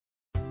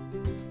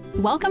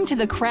Welcome to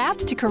the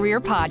Craft to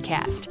Career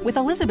podcast with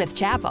Elizabeth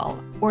Chappell,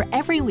 where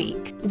every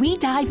week we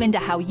dive into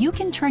how you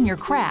can turn your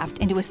craft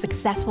into a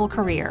successful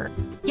career.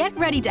 Get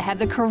ready to have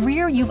the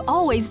career you've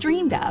always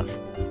dreamed of.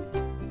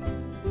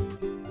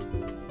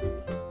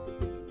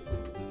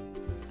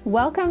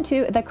 Welcome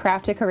to the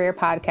Craft to Career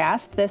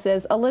podcast. This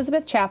is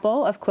Elizabeth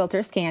Chappell of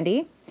Quilters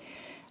Candy.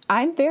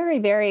 I'm very,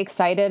 very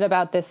excited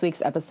about this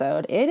week's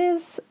episode. It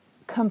is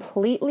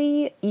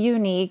completely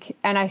unique,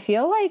 and I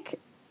feel like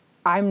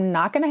I'm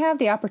not going to have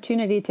the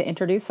opportunity to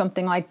introduce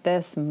something like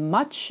this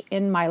much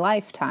in my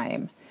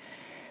lifetime.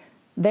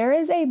 There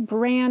is a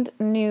brand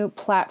new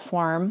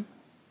platform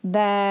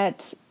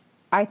that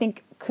I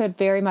think could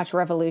very much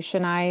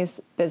revolutionize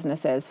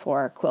businesses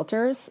for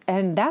quilters.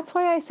 And that's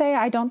why I say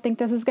I don't think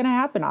this is going to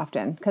happen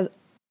often, because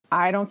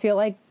I don't feel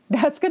like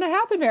that's going to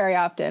happen very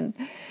often.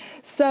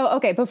 So,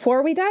 okay,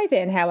 before we dive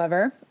in,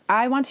 however,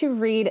 I want to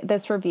read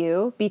this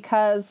review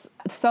because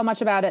so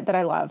much about it that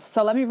I love.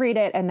 So let me read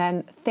it and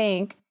then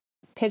thank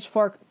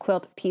Pitchfork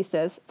Quilt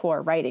Pieces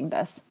for writing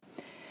this.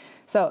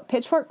 So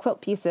Pitchfork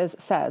Quilt Pieces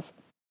says,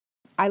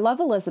 I love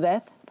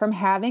Elizabeth, from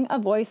having a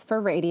voice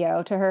for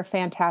radio to her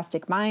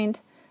fantastic mind,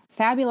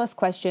 fabulous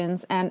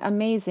questions, and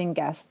amazing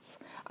guests.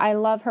 I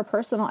love her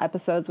personal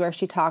episodes where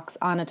she talks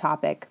on a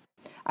topic.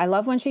 I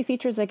love when she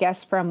features a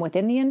guest from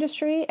within the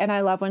industry, and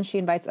I love when she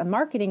invites a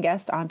marketing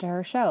guest onto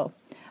her show.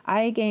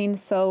 I gain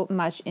so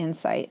much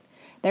insight.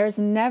 There's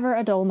never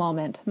a dull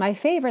moment. My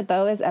favorite,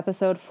 though, is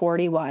episode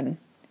 41.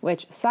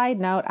 Which, side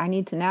note, I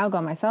need to now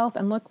go myself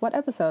and look what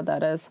episode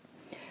that is.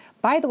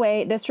 By the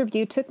way, this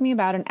review took me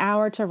about an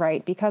hour to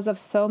write because of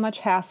so much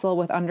hassle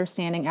with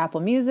understanding Apple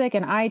Music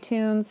and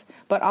iTunes,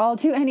 but I'll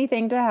do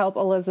anything to help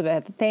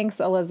Elizabeth. Thanks,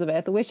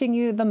 Elizabeth. Wishing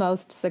you the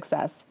most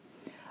success.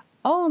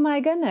 Oh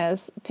my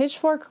goodness,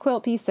 Pitchfork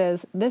Quilt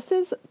Pieces. This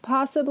is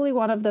possibly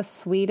one of the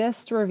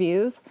sweetest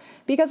reviews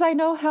because I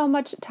know how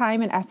much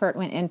time and effort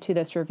went into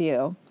this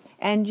review.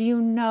 And you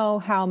know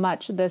how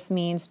much this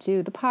means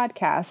to the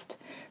podcast.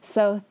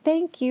 So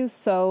thank you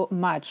so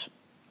much.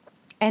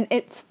 And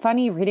it's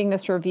funny reading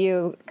this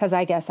review because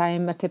I guess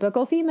I'm a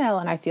typical female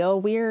and I feel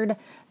weird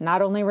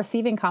not only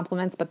receiving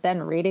compliments, but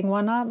then reading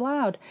one out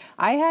loud.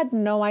 I had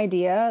no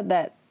idea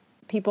that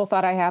people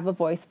thought I have a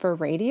voice for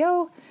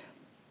radio.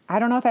 I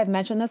don't know if I've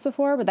mentioned this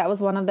before, but that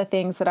was one of the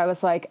things that I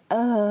was like,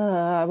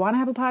 I want to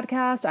have a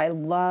podcast. I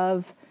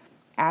love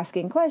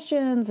asking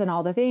questions and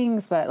all the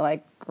things, but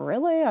like,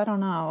 really, I don't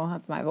know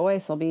if my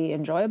voice will be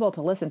enjoyable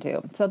to listen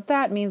to. So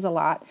that means a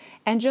lot.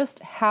 And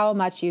just how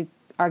much you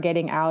are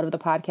getting out of the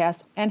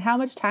podcast and how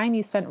much time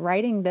you spent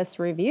writing this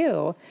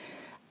review.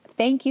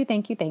 Thank you,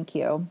 thank you, thank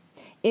you.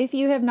 If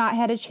you have not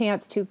had a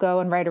chance to go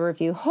and write a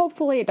review,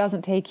 hopefully it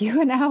doesn't take you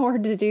an hour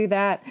to do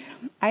that.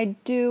 I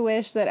do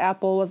wish that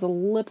Apple was a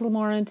little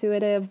more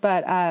intuitive,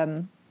 but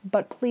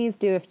please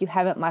do if you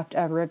haven't left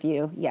a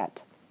review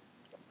yet.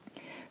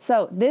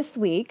 So this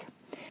week,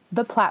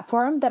 the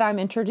platform that I'm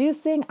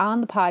introducing on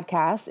the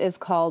podcast is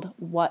called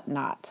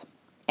Whatnot.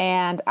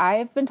 And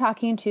I've been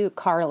talking to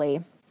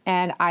Carly,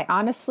 and I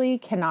honestly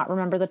cannot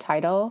remember the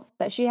title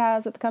that she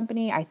has at the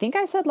company. I think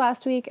I said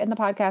last week in the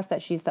podcast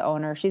that she's the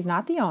owner. She's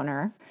not the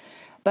owner,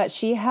 but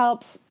she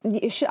helps.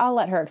 I'll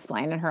let her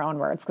explain in her own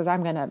words because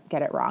I'm going to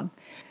get it wrong.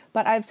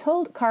 But I've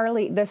told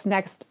Carly this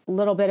next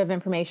little bit of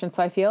information,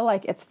 so I feel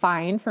like it's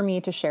fine for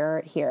me to share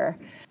it here.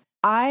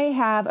 I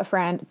have a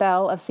friend,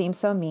 Belle of Seems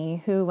So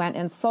Me, who went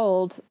and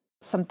sold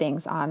some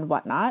things on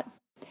Whatnot.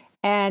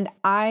 And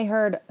I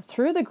heard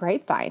through the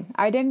grapevine,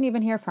 I didn't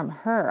even hear from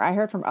her. I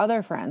heard from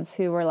other friends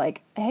who were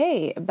like,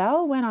 hey,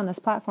 Belle went on this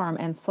platform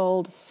and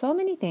sold so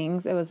many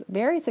things. It was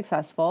very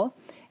successful.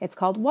 It's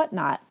called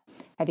Whatnot.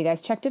 Have you guys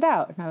checked it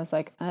out? And I was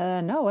like,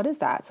 no, what is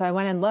that? So I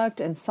went and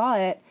looked and saw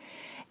it.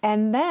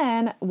 And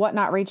then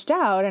Whatnot reached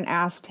out and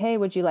asked, hey,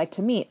 would you like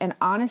to meet? And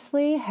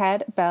honestly,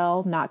 had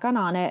Belle not gone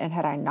on it and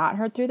had I not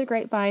heard through the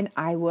grapevine,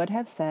 I would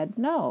have said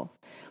no.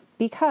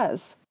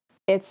 Because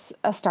it's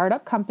a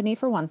startup company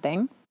for one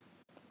thing.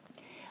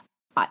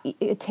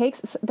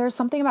 There's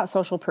something about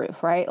social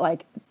proof, right?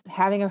 Like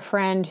having a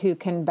friend who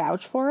can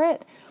vouch for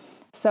it.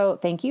 So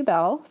thank you,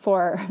 Belle,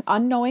 for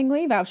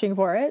unknowingly vouching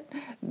for it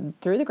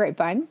through the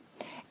grapevine.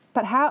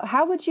 But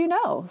how would you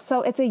know?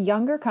 So it's a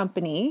younger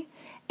company.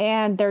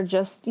 And they're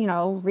just,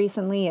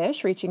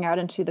 recently-ish reaching out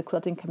into the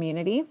quilting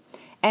community.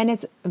 And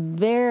it's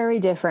very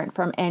different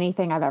from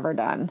anything I've ever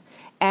done.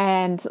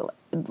 And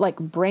like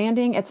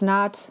branding,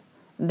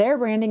 their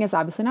branding is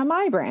obviously not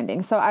my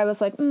branding. So I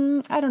was like,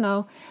 I don't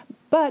know.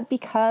 But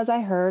because I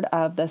heard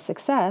of the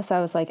success,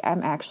 I was like,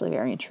 I'm actually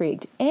very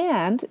intrigued.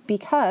 And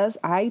because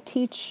I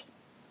teach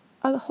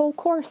a whole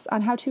course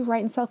on how to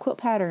write and sell quilt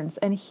patterns.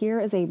 And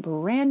here is a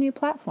brand new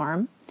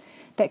platform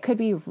that could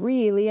be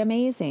really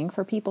amazing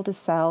for people to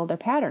sell their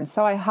patterns.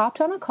 So I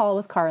hopped on a call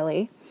with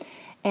Carly,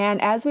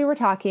 and as we were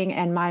talking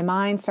and my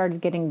mind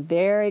started getting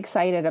very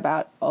excited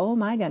about, oh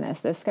my goodness,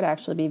 this could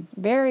actually be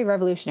very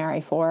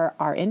revolutionary for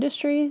our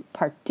industry,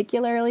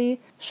 particularly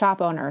shop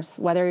owners,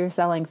 whether you're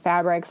selling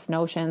fabrics,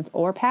 notions,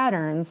 or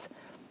patterns,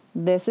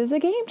 this is a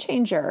game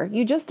changer.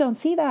 You just don't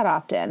see that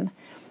often.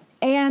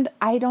 And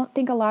I don't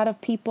think a lot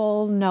of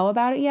people know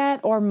about it yet,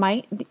 or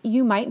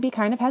you might be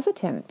kind of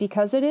hesitant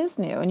because it is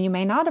new and you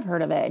may not have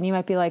heard of it. And you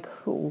might be like,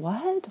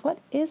 what? What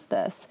is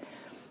this?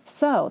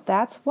 So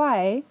that's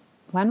why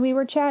when we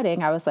were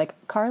chatting, I was like,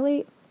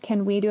 Carly,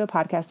 can we do a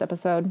podcast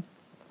episode?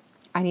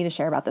 I need to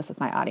share about this with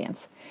my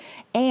audience.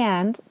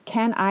 And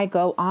can I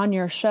go on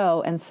your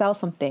show and sell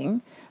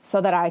something so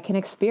that I can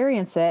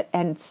experience it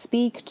and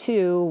speak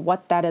to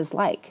what that is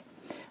like?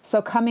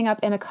 So coming up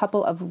in a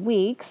couple of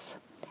weeks,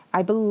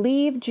 I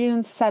believe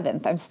June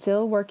 7th, I'm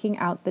still working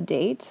out the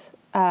date.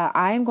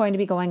 I'm going to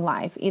be going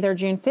live either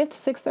June 5th,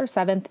 6th, or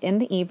 7th in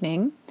the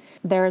evening.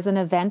 There is an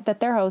event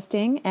that they're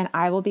hosting, and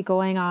I will be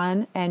going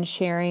on and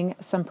sharing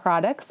some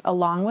products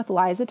along with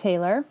Liza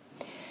Taylor.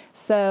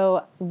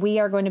 So we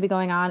are going to be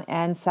going on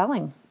and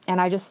selling, and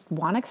I just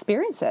want to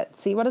experience it,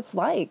 see what it's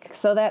like,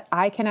 so that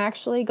I can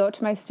actually go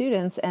to my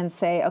students and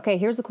say, okay,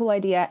 here's a cool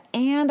idea,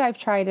 and I've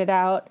tried it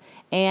out,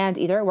 and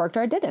either it worked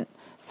or it didn't.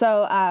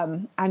 So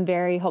I'm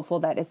very hopeful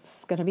that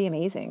it's going to be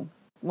amazing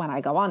when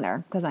I go on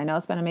there, because I know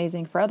it's been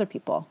amazing for other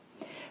people.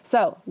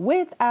 So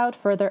without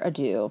further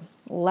ado,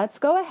 let's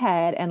go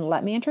ahead and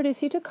let me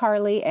introduce you to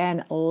Carly,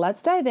 and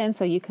let's dive in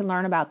so you can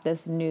learn about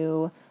this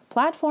new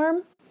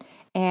platform,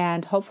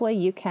 and hopefully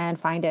you can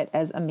find it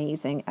as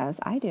amazing as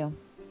I do.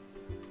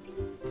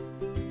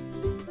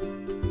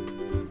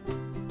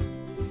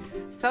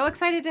 So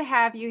excited to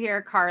have you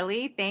here,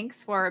 Carly.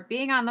 Thanks for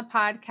being on the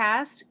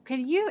podcast.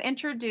 Can you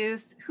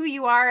introduce who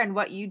you are and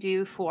what you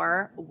do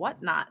for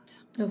Whatnot?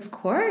 Of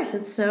course.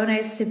 It's so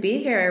nice to be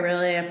here. I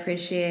really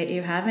appreciate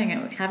you having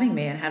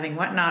me and having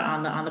Whatnot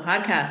on the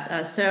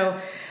podcast. So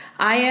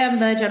I am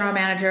the general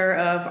manager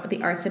of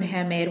the arts and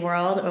handmade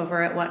world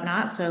over at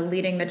Whatnot. So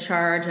leading the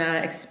charge,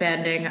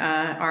 expanding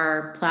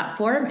our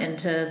platform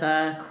into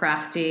the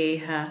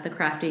crafty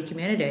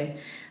community,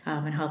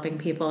 and helping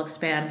people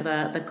expand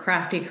the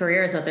crafty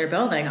careers that they're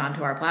building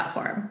onto our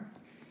platform.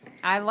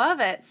 I love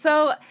it.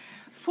 So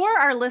for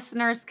our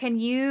listeners, can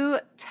you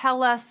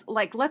tell us,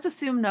 let's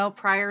assume no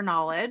prior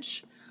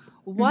knowledge,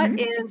 what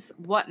is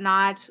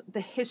Whatnot,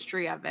 the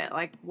history of it?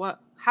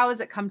 How has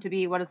it come to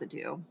be? What does it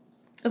do?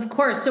 Of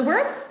course. So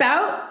we're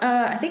about,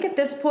 I think at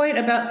this point,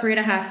 about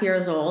 3.5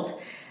 years old.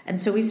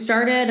 And so we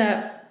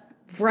started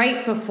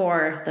right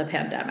before the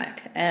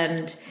pandemic.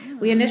 And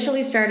we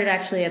initially started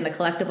actually in the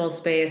collectibles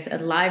space,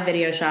 and live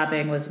video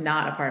shopping was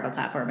not a part of a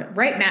platform.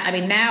 Right now,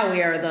 now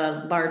we are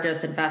the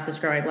largest and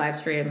fastest growing live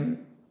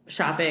stream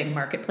shopping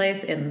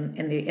marketplace in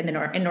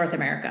North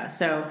America.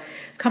 So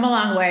come a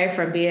long way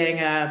from being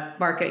a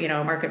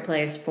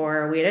marketplace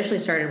we initially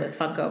started with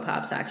Funko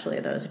Pops, actually,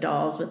 those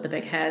dolls with the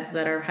big heads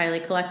that are highly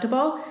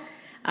collectible.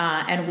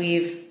 And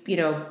we've,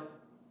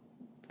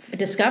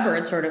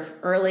 discovered sort of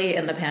early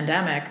in the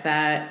pandemic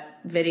that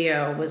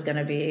video was going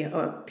to be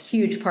a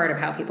huge part of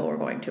how people were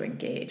going to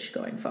engage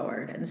going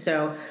forward. And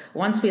so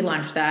once we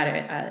launched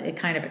that, it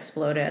kind of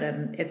exploded.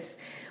 And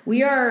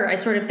I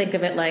sort of think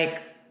of it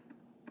like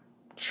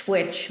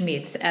Twitch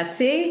meets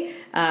Etsy,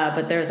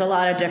 but there's a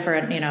lot of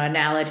different,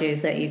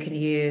 analogies that you can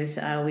use.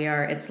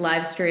 It's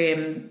live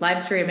stream. Live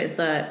stream is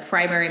the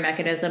primary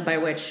mechanism by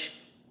which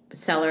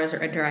sellers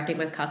are interacting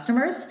with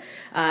customers,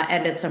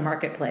 and it's a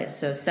marketplace.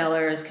 So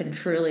sellers can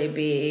truly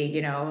be,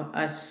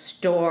 a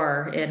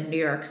store in New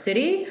York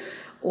City,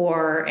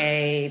 or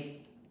a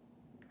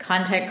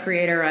content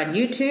creator on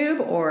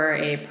YouTube, or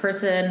a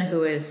person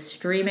who is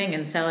streaming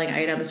and selling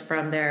items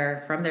from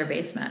their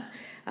basement.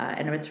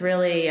 And it's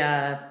really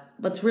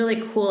what's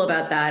really cool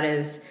about that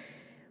is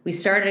we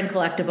started in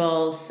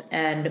collectibles,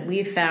 and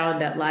we found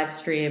that live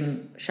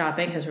stream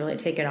shopping has really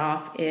taken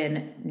off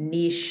in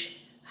niche,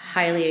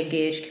 highly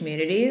engaged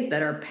communities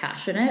that are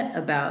passionate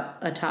about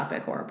a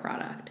topic or a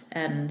product.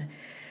 And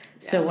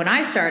so when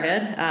I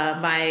started,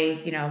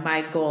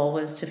 my goal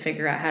was to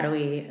figure out how do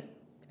we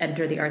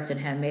enter the arts and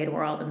handmade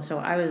world. And so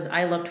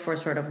I looked for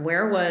sort of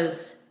where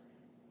was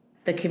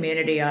the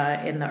community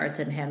in the arts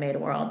and handmade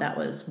world that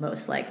was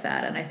most like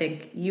that. And I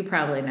think you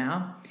probably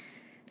know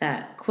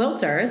that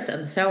quilters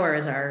and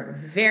sewers are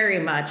very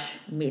much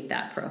meet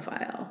that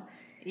profile.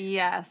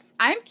 Yes.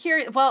 I'm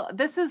curious. Well,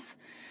 this is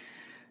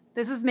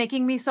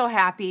making me so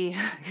happy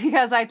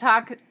because I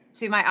talk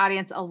to my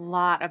audience a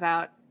lot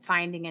about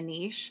finding a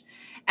niche,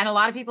 and a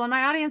lot of people in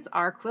my audience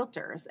are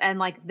quilters,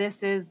 and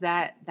this is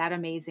that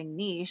amazing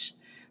niche.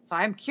 So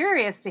I'm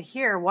curious to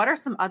hear, what are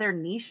some other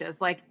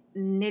niches, like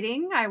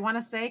knitting? I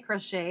want to say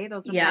crochet.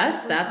 Those are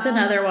that's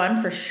another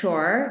one for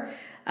sure.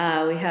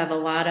 We have a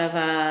lot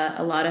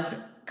of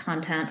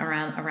content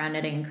around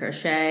knitting and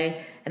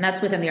crochet, and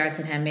that's within the arts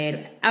and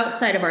handmade.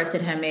 Outside of arts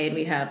and handmade,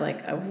 we have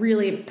a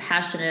really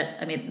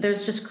passionate,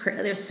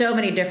 there's so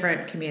many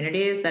different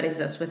communities that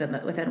exist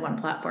within one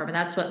platform. And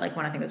that's what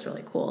one I think that's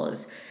really cool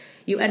is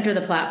you enter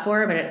the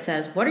platform and it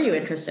says, what are you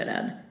interested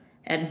in?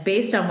 And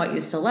based on what you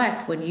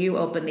select, when you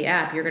open the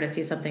app, you're going to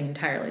see something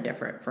entirely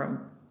different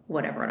from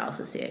what everyone else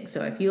is seeing.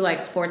 So if you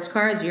like sports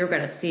cards, you're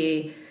going to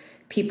see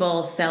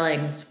people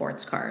selling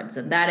sports cards,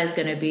 and that is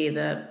going to be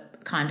the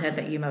content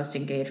that you most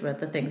engage with,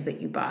 the things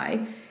that you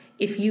buy.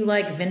 If you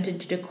like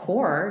vintage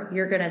decor,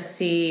 you're going to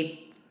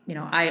see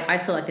I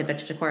selected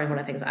vintage decor as one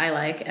of the things I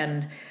like,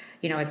 and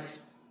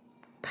it's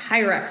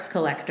Pyrex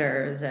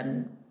collectors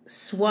and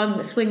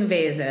swing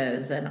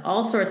vases and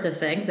all sorts of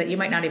things that you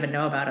might not even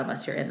know about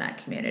unless you're in that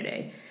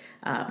community.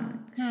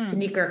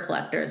 Sneaker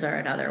collectors are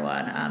another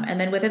one. And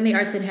then within the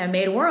arts and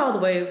handmade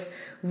world, we've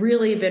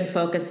really been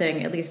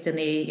focusing, at least in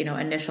the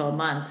initial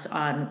months,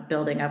 on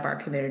building up our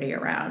community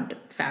around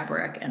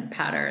fabric and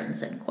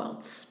patterns and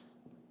quilts.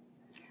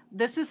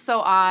 This is so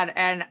odd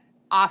and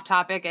off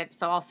topic,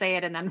 so I'll say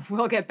it and then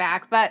we'll get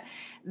back. But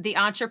the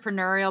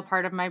entrepreneurial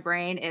part of my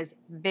brain is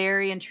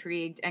very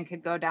intrigued and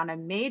could go down a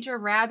major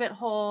rabbit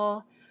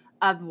hole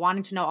of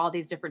wanting to know all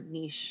these different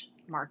niche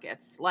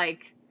markets.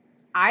 Like,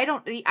 I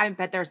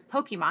bet there's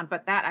Pokemon,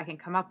 but that I can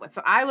come up with.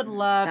 So I would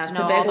love to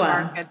know all the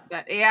markets.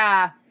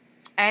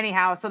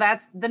 Anyhow, so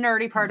that's the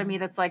nerdy part of me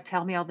that's like,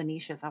 tell me all the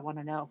niches. I want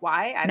to know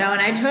why. And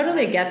I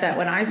totally get that.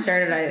 When I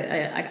started,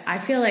 I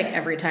feel like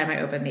every time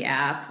I open the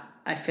app,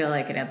 I feel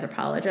like an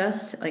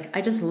anthropologist. Like,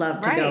 I just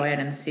love to go in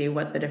and see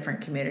what the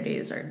different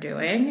communities are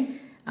doing.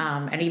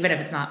 And even if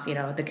it's not,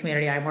 the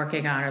community I'm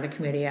working on or the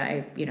community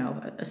I,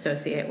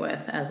 associate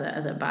with as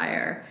a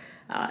buyer,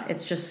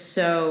 it's just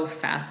so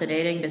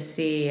fascinating to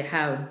see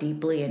how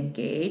deeply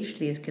engaged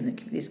these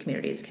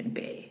communities can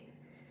be.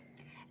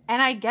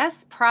 And I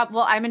guess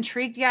I'm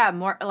intrigued. Yeah.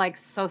 More like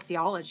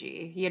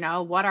sociology,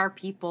 what are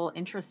people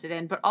interested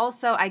in? But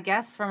also, I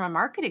guess from a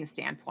marketing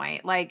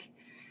standpoint, like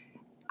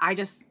I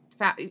just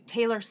found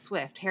Taylor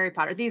Swift, Harry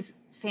Potter, these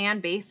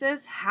fan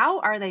bases, how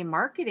are they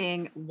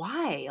marketing?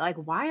 Why? Like,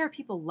 why are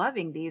people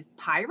loving these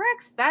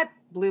Pyrex? That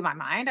blew my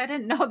mind. I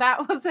didn't know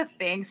that was a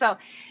thing. So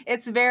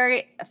it's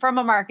from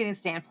a marketing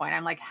standpoint,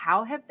 I'm like,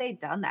 how have they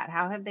done that?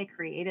 How have they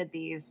created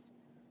these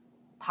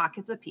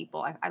pockets of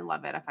people? I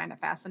love it. I find it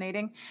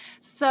fascinating.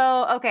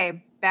 So,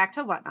 okay, back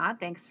to Whatnot.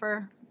 Thanks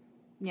for,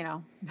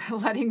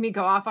 letting me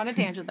go off on a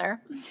tangent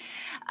there.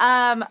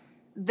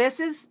 This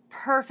is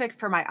perfect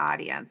for my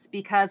audience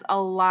because a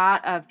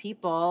lot of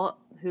people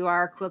who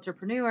are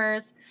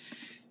quilterpreneurs,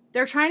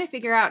 they're trying to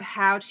figure out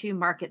how to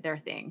market their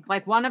thing.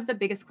 Like, one of the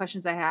biggest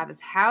questions I have is,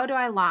 how do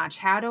I launch?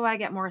 How do I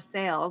get more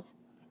sales?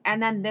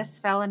 And then this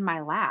fell in my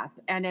lap.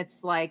 And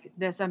it's like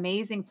this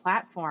amazing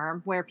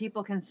platform where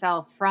people can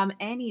sell from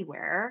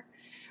anywhere.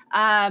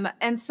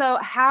 And so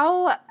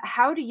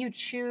how do you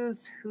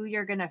choose who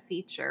you're going to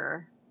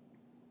feature?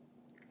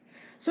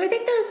 So I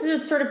think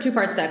there's sort of two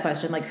parts to that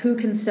question, like who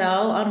can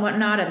sell on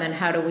Whatnot, and then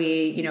how do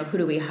we, who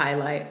do we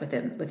highlight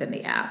within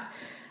the app?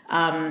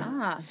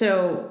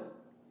 So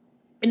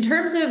in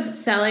terms of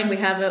selling, we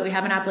have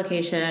an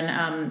application.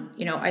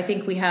 I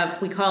think we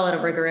call it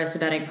a rigorous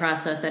vetting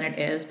process, and it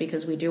is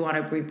because we do want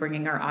to be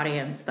bringing our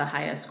audience the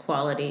highest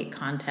quality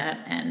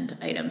content and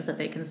items that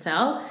they can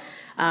sell.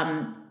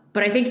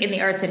 But I think in the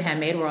arts and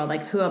handmade world,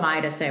 like, who am I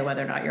to say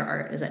whether or not your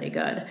art is any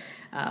good?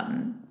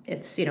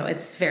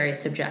 It's very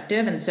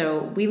subjective. And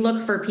so we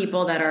look for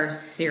people that are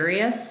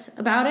serious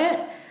about it,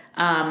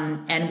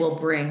 and will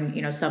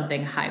bring,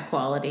 something high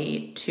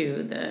quality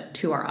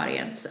to our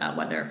audience,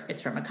 whether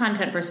it's from a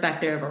content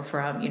perspective or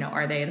from,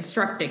 are they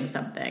instructing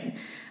something?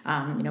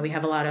 We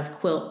have a lot of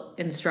quilt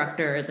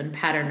instructors and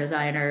pattern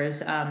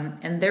designers,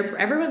 and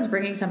everyone's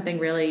bringing something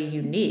really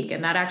unique.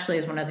 And that actually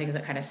is one of the things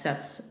that kind of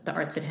sets the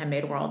arts and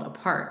handmade world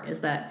apart,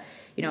 is that,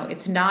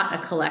 it's not a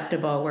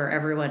collectible where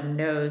everyone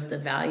knows the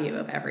value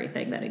of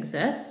everything that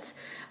exists.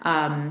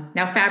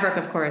 Now, fabric,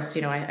 of course,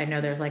 I know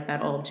there's like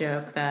that old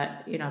joke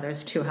that,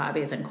 there's two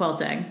hobbies in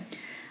quilting,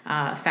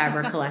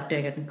 fabric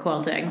collecting and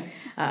quilting.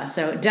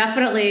 So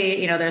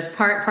definitely, there's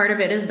part of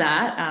it is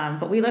that,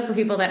 but we look for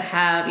people that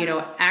have,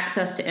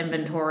 access to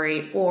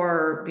inventory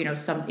or,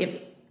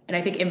 and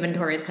I think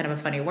inventory is kind of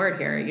a funny word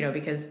here,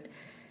 because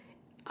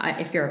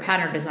if you're a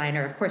pattern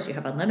designer, of course, you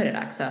have unlimited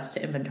access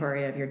to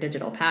inventory of your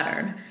digital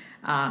pattern.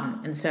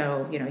 And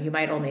so, you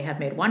might only have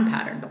made one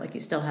pattern, but like you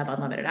still have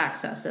unlimited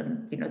access,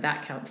 and,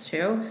 that counts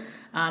too.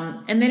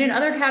 And then in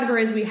other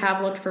categories, we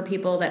have looked for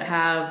people that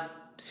have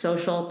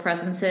social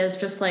presences,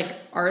 just like,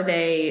 are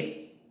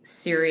they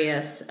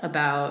serious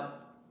about,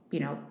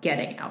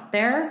 getting out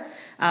there?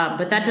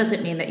 But that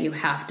doesn't mean that you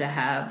have to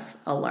have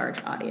a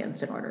large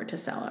audience in order to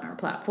sell on our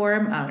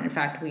platform. In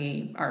fact,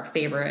 our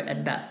favorite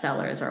and best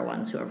sellers are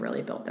ones who have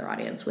really built their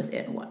audience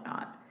within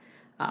Whatnot.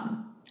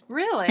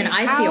 Really? And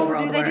I see a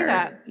world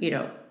where,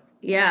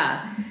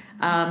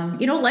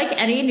 like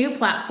any new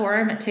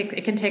platform,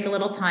 it can take a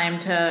little time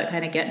to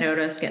kind of get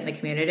noticed, get in the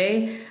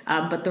community.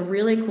 But the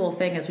really cool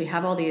thing is we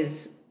have all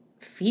these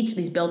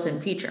built-in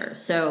features.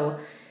 So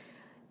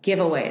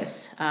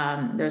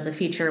giveaways. There's a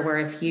feature where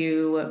if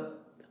you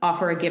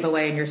offer a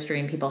giveaway in your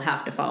stream, people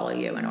have to follow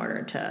you in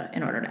order to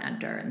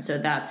enter. And so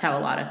that's how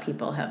a lot of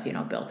people have,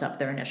 built up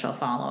their initial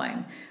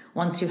following.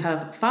 Once you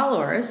have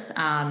followers,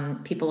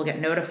 people will get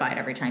notified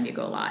every time you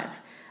go live.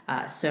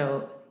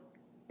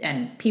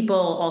 And people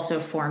also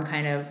form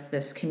kind of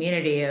this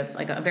community of,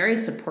 like, a very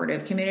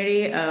supportive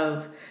community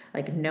of,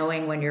 like,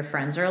 knowing when your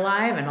friends are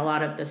live. And a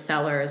lot of the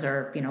sellers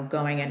are,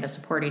 going in to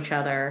support each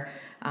other.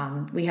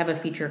 We have a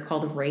feature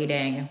called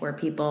rating, where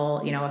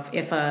people,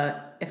 if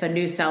a if a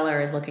new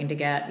seller is looking to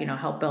get,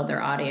 help build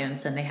their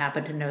audience and they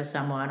happen to know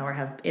someone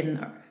or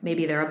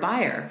maybe they're a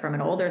buyer from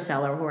an older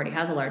seller who already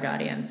has a large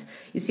audience.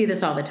 You see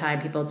this all the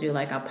time. People do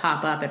like a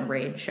pop-up and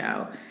raid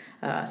show.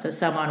 So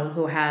someone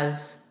who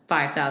has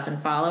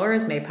 5,000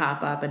 followers may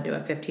pop up and do a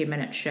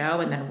 15-minute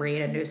show and then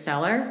raid a new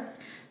seller.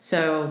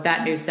 So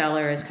that new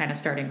seller is kind of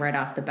starting right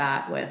off the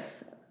bat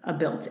with a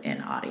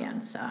built-in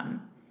audience,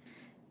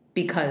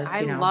 because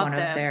one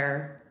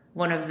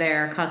of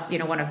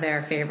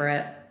their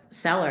favorite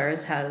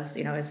sellers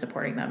is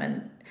supporting them.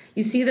 And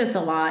you see this a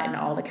lot in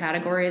all the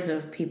categories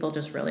of people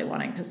just really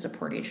wanting to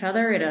support each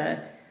other in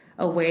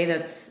a way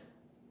that's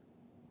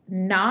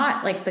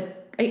not like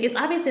it's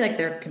obviously like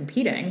they're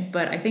competing,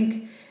 but I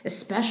think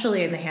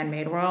especially in the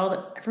handmade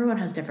world, everyone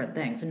has different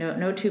things.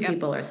 No two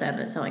people are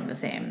selling the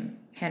same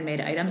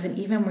handmade items. And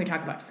even when we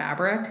talk about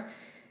fabric,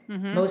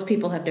 most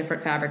people have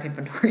different fabric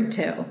inventory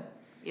too.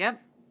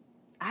 Yep.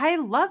 I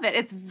love it.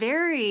 It's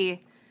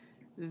very,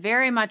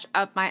 very much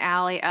up my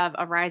alley of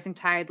a rising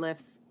tide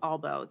lifts all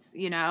boats,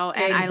 and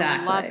exactly.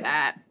 I love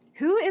that.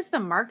 Who is the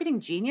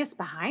marketing genius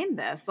behind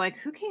this? Like,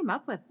 who came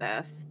up with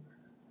this?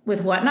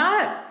 With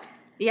Whatnot?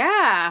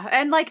 Yeah.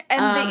 And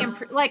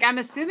I'm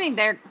assuming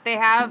they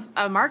have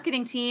a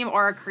marketing team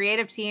or a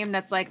creative team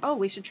that's like, oh,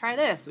 we should try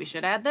this. We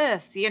should add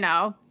this,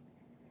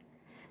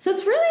 So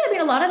it's really,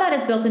 a lot of that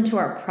is built into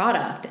our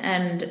product,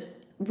 and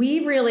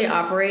we really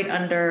operate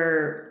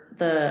under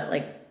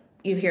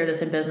you hear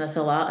this in business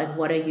a lot, like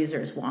what do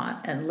users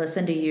want, and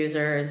listen to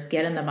users,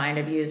 get in the mind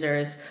of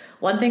users.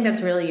 One thing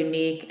that's really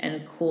unique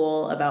and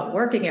cool about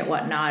working at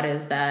Whatnot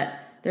is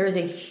that there is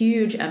a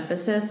huge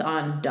emphasis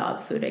on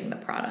dog fooding the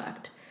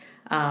product.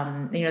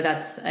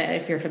 That's,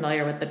 if you're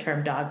familiar with the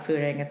term dog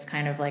fooding, it's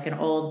kind of like an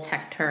old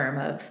tech term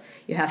of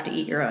you have to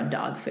eat your own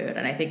dog food.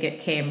 And I think it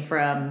came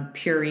from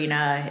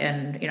Purina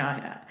and,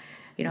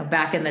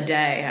 back in the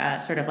day,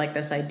 sort of like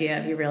this idea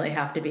of you really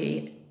have to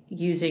be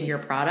using your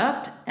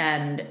product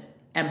and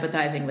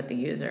empathizing with the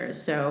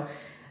users. So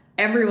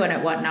everyone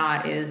at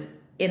Whatnot is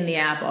in the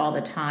app all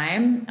the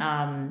time,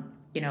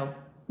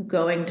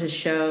 going to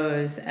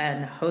shows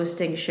and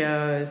hosting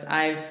shows.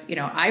 I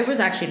was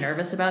actually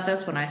nervous about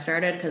this when I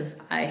started because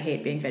I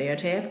hate being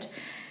videotaped.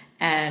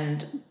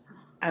 And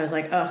I was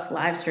like, ugh,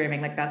 live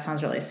streaming, like that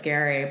sounds really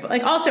scary, but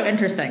like also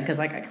interesting because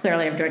like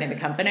clearly I'm joining the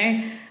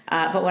company.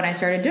 But when I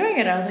started doing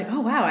it, I was like,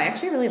 oh wow, I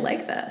actually really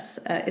like this.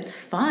 It's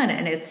fun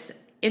and it's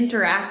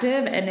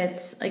interactive and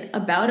it's like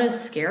about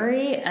as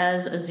scary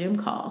as a Zoom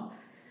call.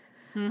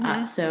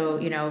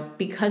 So,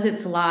 because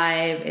it's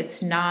live,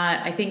 it's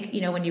not, I think,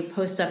 when you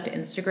post stuff to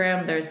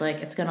Instagram, there's like,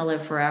 it's going to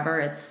live forever.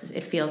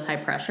 It feels high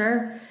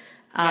pressure.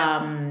 It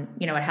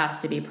has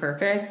to be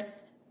perfect.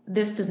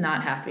 This does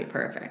not have to be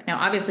perfect. Now,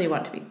 obviously you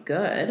want it to be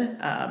good.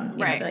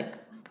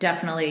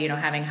 Definitely,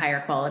 having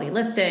higher quality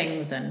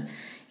listings and,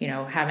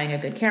 having a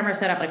good camera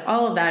setup, like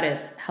all of that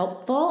is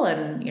helpful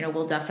and,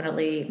 will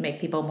definitely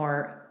make people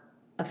more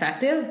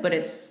effective, but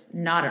it's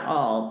not at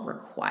all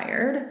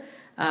required.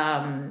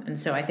 And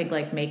so I think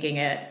like making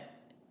it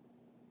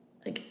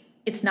like,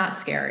 it's not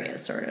scary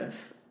is sort of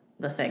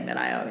the thing that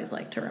I always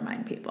like to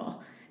remind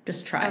people.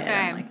 Just try it.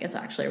 And like, it's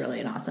actually really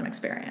an awesome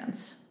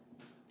experience.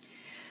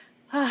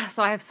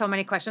 So I have so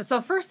many questions.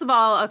 So first of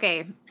all,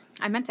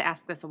 I meant to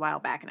ask this a while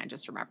back and I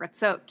just remembered.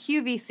 So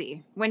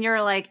QVC, when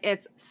you're like,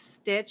 it's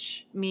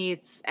Stitch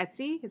meets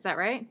Etsy, is that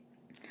right?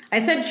 I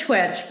said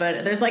Twitch,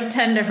 but there's like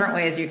 10 different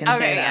ways you can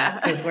say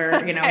that because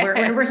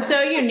we're, we're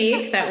so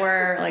unique that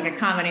we're like a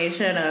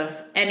combination of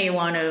any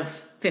one of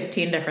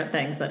 15 different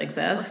things that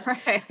exist,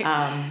 right.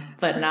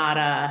 But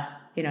not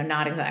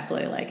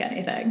exactly like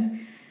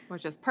anything.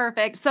 Which is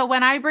perfect. So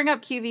when I bring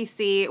up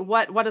QVC,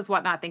 what does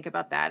Whatnot think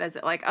about that? Is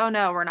it like, oh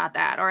no, we're not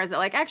that? Or is it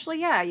like, actually,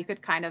 yeah, you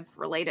could kind of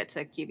relate it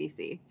to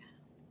QVC?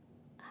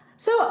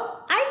 So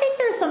I think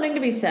there's something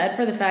to be said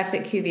for the fact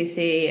that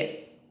QVC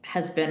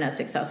has been as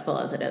successful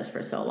as it is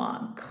for so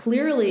long.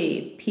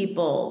 Clearly,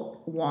 people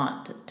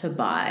want to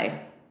buy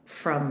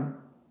from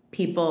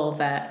people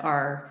that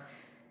are,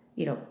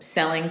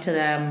 selling to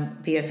them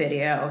via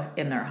video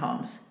in their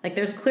homes. Like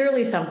there's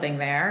clearly something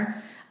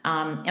there.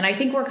 And I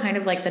think we're kind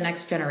of like the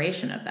next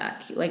generation of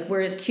that. Like,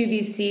 whereas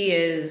QVC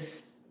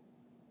is,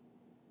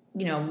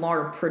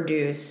 more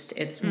produced,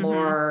 it's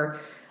more,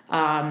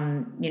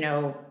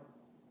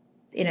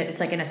 it's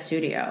like in a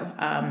studio.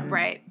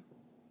 Right.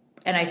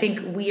 And I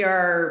think we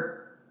are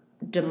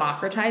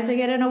democratizing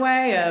it in a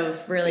way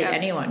of really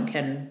anyone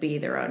can be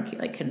their own,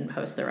 like can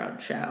host their own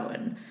show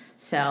and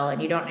sell.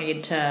 And you don't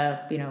need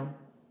to,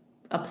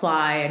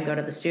 apply and go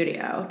to the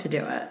studio to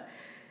do it.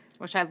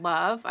 Which I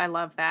love. I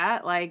love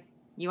that. Like,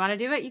 you want to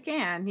do it, you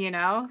can,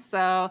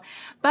 So,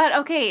 but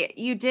okay,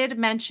 you did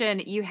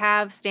mention you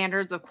have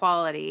standards of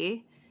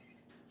quality.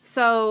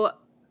 So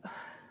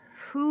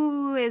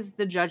who is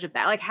the judge of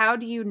that? Like, how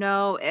do you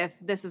know if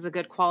this is a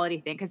good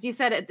quality thing? Because you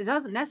said it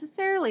doesn't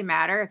necessarily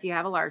matter if you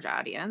have a large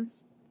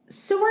audience.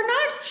 So we're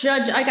not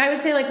like I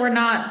would say like we're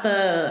not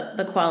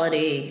the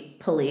quality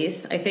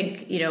police. I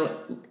think,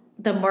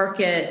 the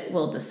market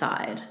will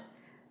decide.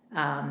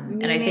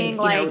 And I think,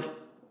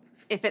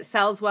 if it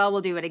sells well,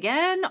 we'll do it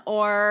again,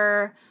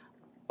 or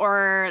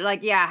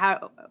like,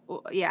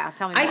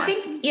 tell me more. I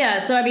think,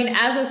 so I mean,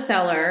 as a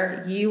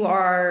seller,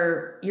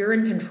 you're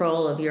in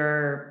control of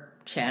your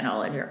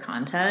channel and your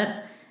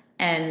content.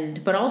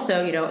 But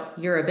also,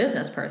 you're a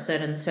business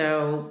person. And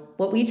so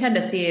what we tend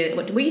to see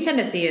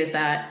is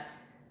that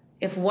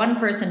if one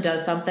person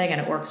does something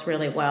and it works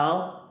really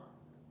well,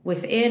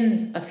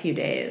 within a few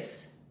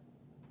days,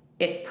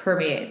 it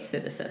permeates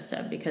through the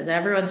system because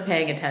everyone's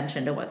paying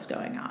attention to what's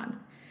going on.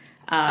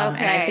 And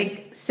I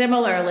think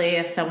similarly,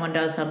 if someone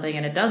does something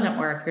and it doesn't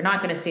work, you're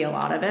not going to see a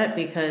lot of it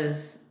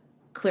because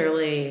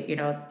clearly,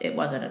 it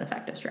wasn't an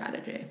effective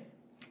strategy.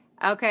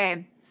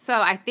 Okay. So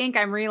I think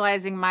I'm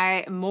realizing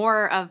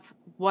more of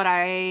what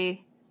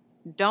I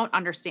don't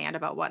understand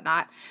about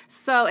Whatnot.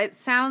 So it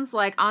sounds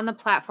like on the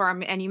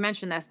platform, and you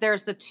mentioned this,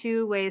 there's the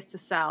 2 ways to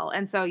sell.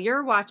 And so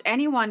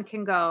anyone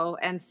can go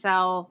and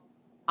sell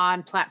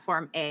on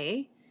platform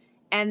A,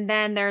 and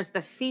then there's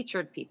the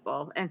featured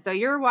people. And so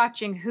you're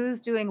watching who's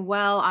doing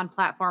well on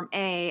platform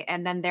A,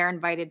 and then they're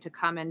invited to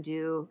come and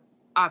do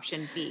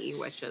option B,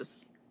 which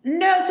is...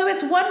 No, so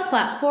it's one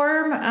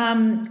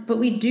platform, but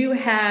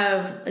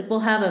we'll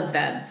have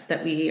events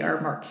that we are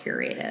more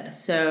curated.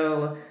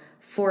 So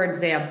for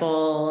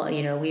example,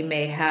 we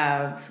may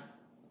have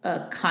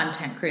a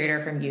content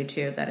creator from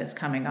YouTube that is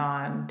coming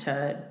on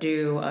to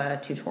do a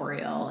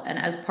tutorial. And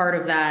as part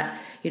of that,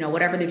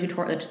 whatever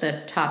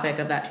the topic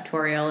of that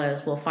tutorial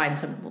is, we'll find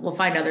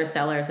other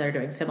sellers that are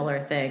doing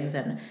similar things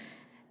and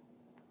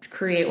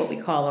create what we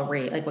call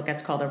what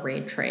gets called a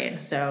raid train.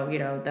 So,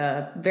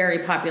 the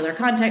very popular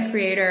content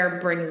creator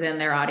brings in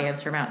their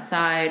audience from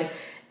outside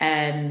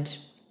and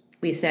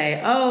we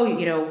say,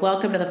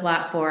 welcome to the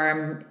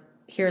platform.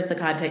 Here's the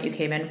content you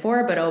came in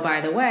for. But, oh,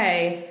 by the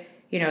way,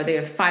 they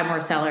have 5 more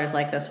sellers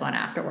like this one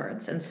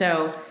afterwards. And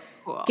so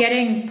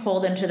getting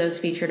pulled into those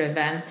featured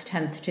events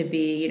tends to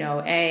be,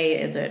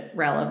 A, is it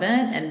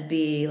relevant? And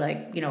B,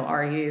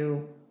 are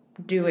you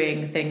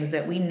doing things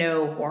that we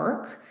know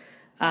work?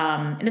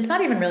 And it's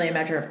not even really a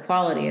measure of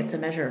quality. It's a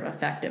measure of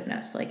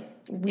effectiveness.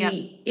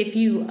 If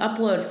you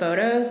upload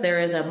photos, there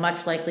is a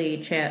much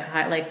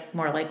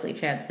more likely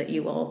chance that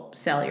you will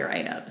sell your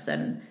items.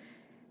 And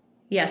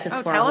yes, it's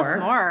more tell work.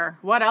 Us more.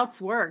 What else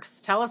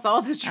works? Tell us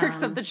all the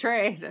tricks of the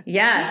trade.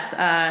 Yes.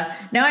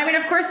 No, I mean,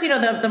 of course,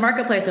 the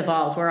marketplace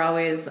evolves. We're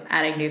always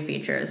adding new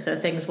features. So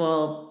things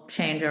will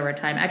change over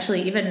time.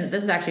 Actually,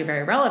 this is actually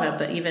very relevant,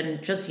 but even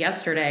just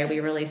yesterday,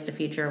 we released a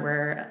feature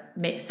where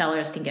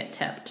sellers can get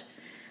tipped.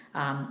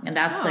 And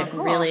that's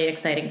cool. Really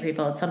exciting for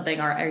people. It's something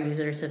our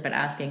users have been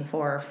asking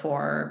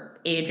for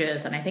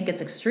ages. And I think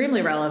it's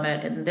extremely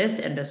relevant in this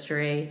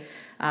industry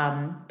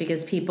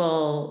because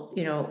people,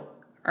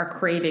 are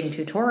craving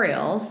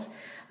tutorials.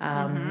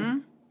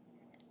 And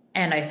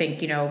I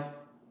think,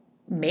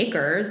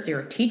 makers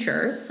or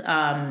teachers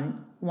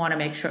want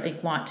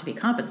to be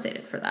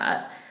compensated for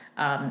that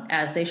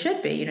as they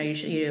should be.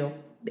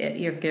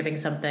 You're giving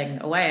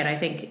something away. And I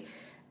think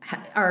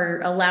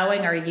are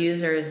allowing our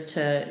users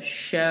to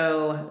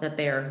show that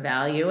they are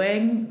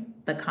valuing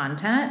the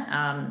content.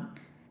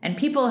 And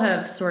people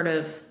have sort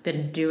of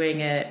been doing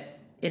it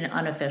in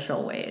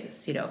unofficial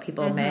ways.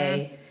 People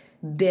may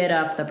bid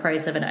up the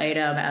price of an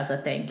item as a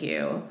thank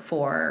you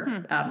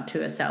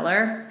to a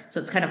seller. So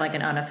it's kind of like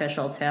an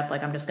unofficial tip,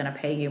 like I'm just going to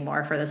pay you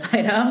more for this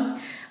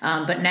item.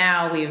 But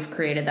now we've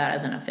created that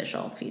as an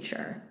official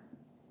feature.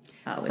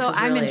 So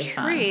I'm really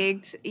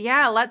intrigued. Fun.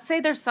 Yeah. Let's say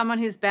there's someone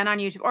who's been on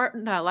YouTube, or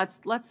no,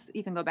 let's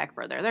even go back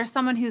further. There's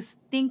someone who's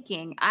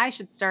thinking I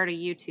should start a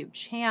YouTube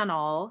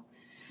channel.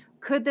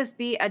 Could this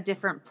be a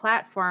different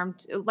platform?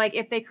 Like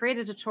if they create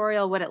a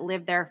tutorial, would it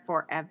live there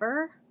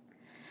forever?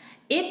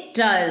 It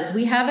does.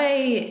 We have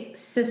a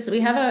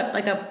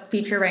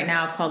feature right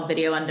now called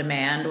Video on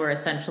Demand, where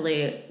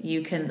essentially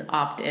you can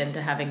opt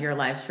into having your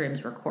live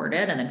streams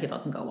recorded, and then people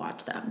can go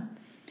watch them.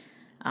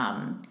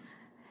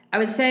 I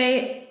would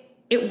say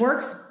it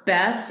works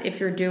best if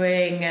you're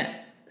doing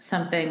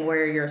something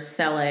where you're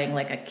selling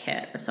like a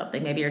kit or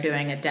something. Maybe you're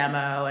doing a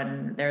demo,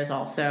 and there's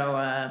also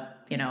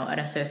an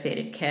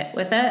associated kit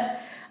with it.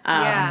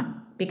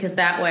 Because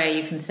that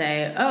way you can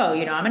say,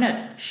 I'm going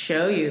to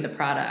show you the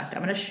product.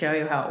 I'm going to show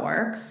you how it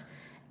works.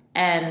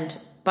 And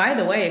by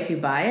the way, if you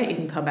buy it, you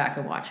can come back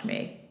and watch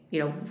me,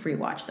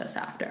 rewatch this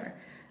after.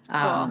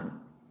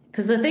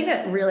 Because the thing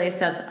that really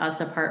sets us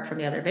apart from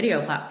the other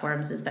video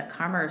platforms is that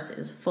commerce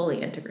is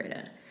fully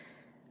integrated.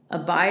 A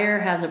buyer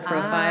has a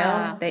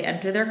profile. They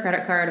enter their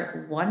credit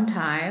card one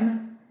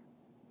time.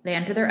 They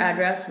enter their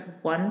address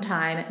one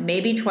time,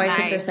 maybe twice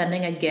if they're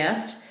sending a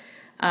gift.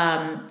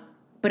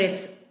 But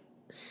it's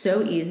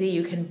so easy.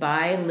 You can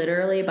buy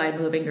literally by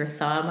moving your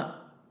thumb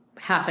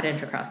half an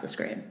inch across the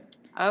screen.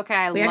 Okay,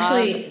 I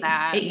love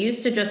that. It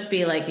used to just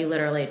be like you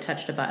literally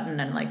touched a button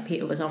and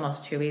it was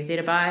almost too easy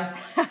to buy.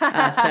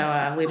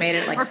 So we made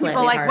it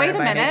slightly harder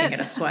by making it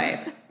a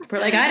swipe. We're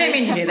like, I didn't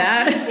mean to do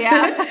that.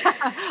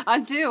 Yeah,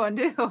 undo.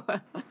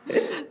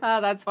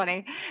 Oh, that's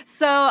funny.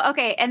 So,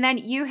 okay, and then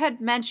you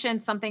had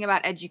mentioned something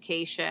about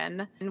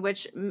education,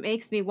 which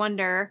makes me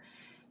wonder,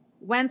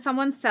 when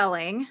someone's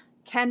selling,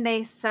 can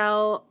they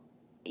sell,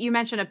 you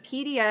mentioned a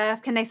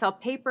PDF, can they sell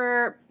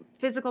paper,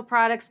 physical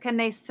products? Can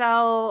they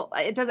sell,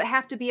 does it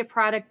have to be a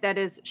product that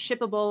is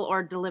shippable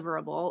or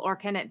deliverable, or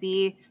can it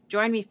be,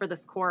 join me for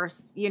this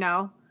course, you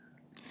know?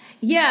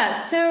 Yeah,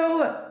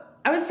 so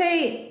I would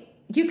say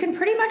you can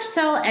pretty much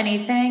sell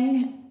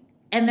anything.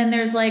 And then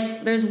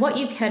there's what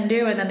you can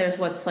do, and then there's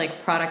what's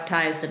like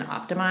productized and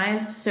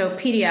optimized. So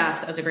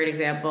PDFs as a great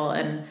example,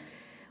 and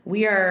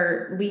we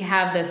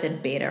have this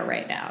in beta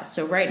right now.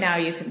 So right now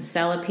you can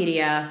sell a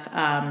PDF,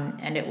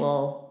 and it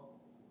will,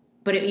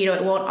 but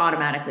it won't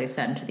automatically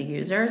send to the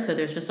user. So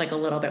there's just like a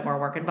little bit more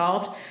work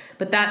involved.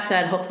 But that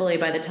said, hopefully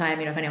by the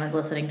time, if anyone's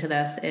listening to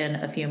this in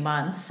a few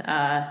months,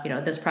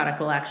 this product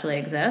will actually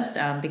exist,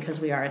 because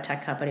we are a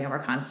tech company and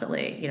we're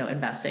constantly,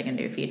 investing in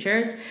new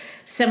features.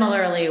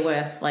 Similarly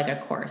with like a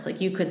course,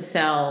 like you could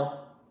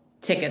sell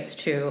tickets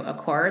to a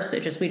course.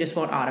 We just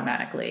won't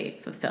automatically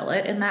fulfill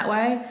it in that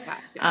way.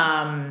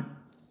 Gotcha.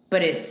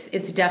 But it's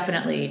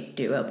definitely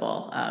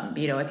doable.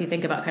 If you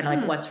think about kind of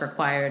like what's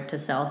required to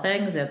sell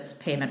things, it's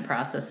payment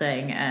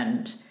processing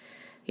and,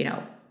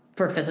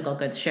 for physical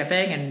goods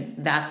shipping, and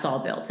that's all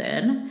built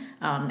in.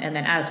 And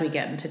then as we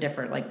get into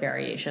different like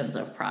variations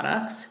of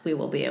products, we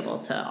will be able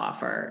to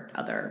offer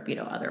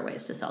other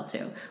ways to sell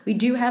too. We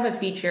do have a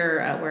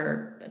feature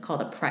we're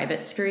called a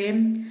private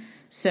stream.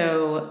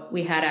 So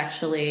we had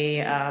actually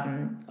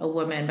a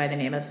woman by the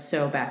name of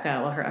So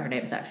Becca. Well, her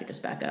name is actually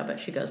just Becca, but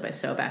she goes by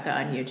So Becca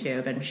on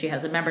YouTube, and she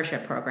has a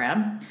membership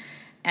program.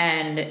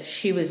 And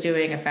she was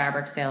doing a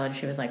fabric sale, and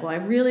she was like, well, I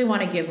really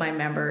want to give my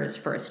members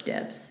first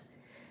dibs.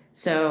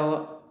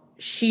 So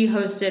she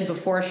hosted,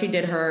 before she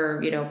did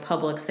her,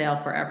 public sale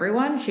for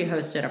everyone, she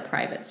hosted a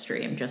private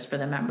stream just for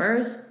the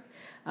members.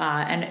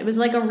 And it was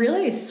like a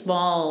really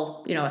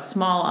small, a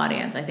small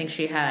audience. I think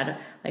she had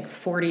like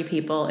 40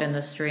 people in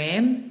the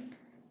stream.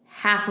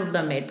 Half of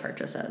them made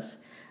purchases.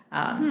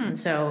 And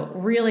so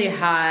really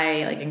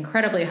high, like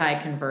incredibly high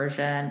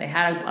conversion. They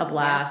had a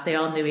blast. They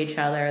all knew each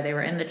other. They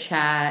were in the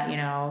chat,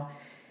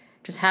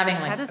 just having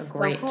like a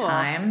great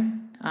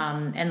time.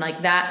 And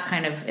like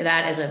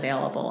that is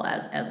available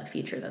as a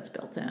feature that's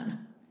built in.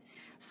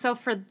 So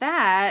for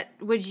that,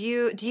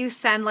 do you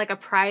send like a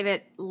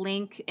private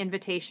link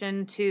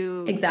invitation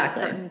to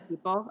certain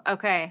people?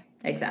 Okay.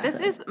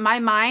 Exactly. My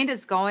mind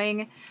is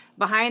going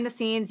behind the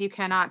scenes. You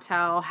cannot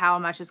tell how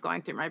much is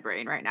going through my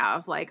brain right now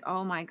of like,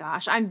 oh my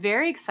gosh, I'm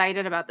very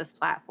excited about this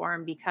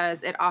platform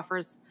because it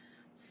offers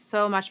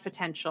so much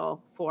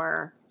potential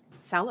for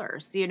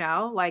sellers,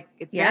 like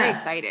it's very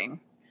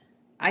exciting.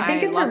 I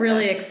think it's a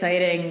really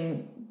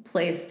exciting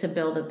place to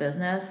build a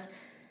business.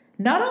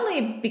 Not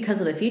only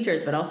because of the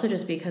features, but also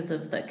just because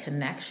of the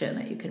connection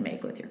that you can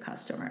make with your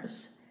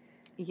customers.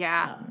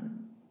 Yeah.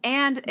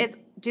 And it's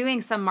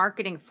doing some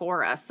marketing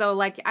for us. So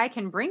like I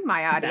can bring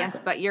my audience,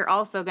 but you're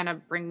also going to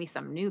bring me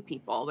some new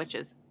people, which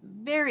is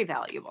very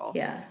valuable.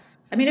 Yeah.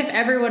 I mean, if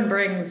everyone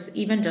brings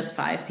even just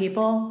 5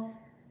 people,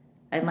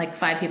 and like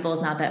 5 people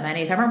is not that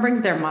many. If everyone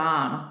brings their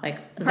mom,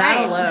 like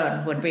that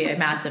alone would be a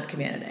massive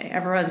community.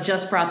 Everyone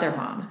just brought their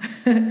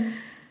mom.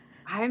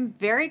 I'm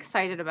very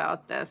excited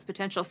about this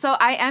potential. So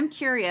I am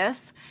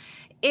curious,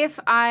 if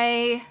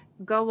I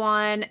go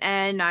on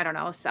and, I don't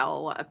know,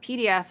 sell a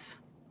PDF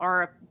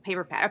or a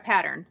paper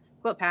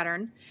quilt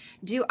pattern,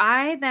 do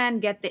I then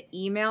get the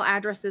email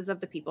addresses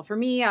of the people? For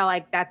me,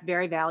 that's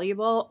very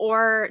valuable,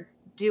 or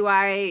do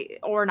I,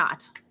 or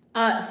not?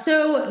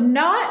 So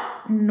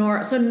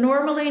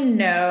normally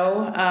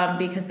no,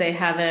 because they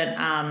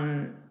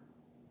haven't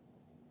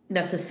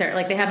necessarily,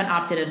 like they haven't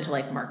opted into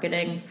like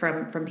marketing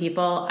from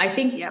people. I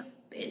think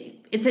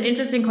it's an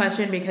interesting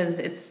question because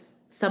it's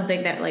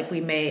something that like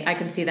I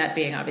can see that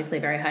being obviously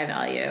very high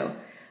value.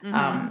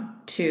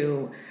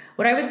 To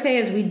what I would say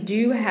is we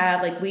do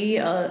have like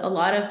a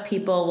lot of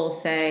people will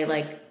say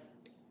like,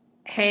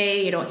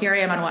 hey, here I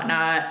am on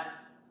Whatnot,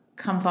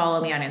 come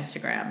follow me on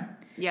Instagram.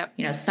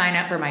 Yep. Sign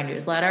up for my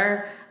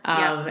newsletter.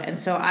 And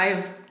so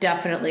I've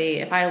definitely,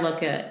 if I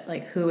look at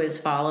like who is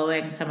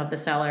following some of the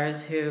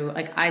sellers who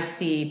like I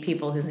see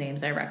people whose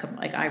names I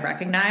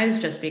recognize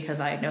just because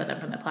I know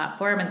them from the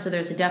platform. And so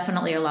there's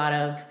definitely a lot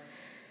of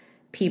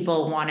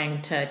people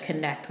wanting to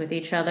connect with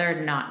each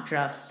other, not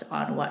just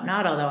on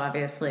Whatnot, although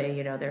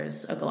obviously,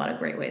 there's a lot of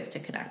great ways to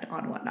connect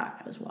on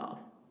Whatnot as well.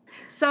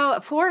 So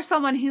for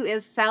someone who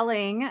is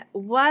selling,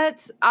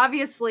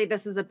 obviously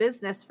this is a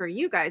business for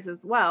you guys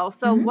as well.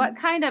 So what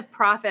kind of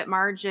profit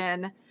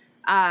margin,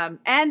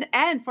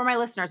 and for my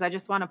listeners, I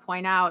just want to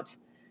point out,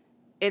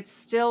 it's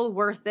still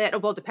worth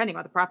it. Well, depending on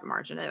what the profit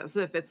margin is.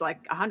 If it's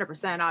like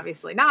 100%,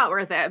 obviously not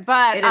worth it,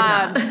 but it is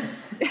not.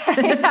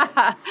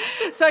 Yeah.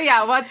 So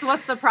yeah,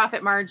 what's the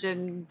profit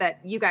margin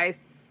that you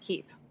guys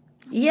keep?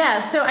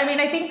 Yeah. So, I mean,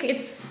 I think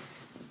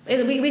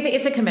we think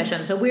it's a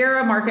commission. So we're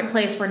a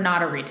marketplace. We're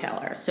not a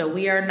retailer. So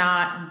we are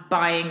not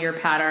buying your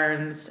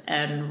patterns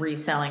and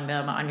reselling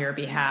them on your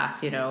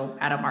behalf, at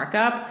a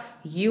markup.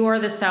 You are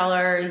the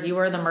seller, you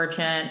are the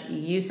merchant,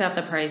 you set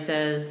the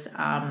prices,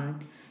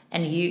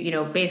 and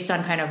you based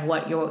on kind of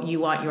what you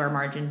want your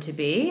margin to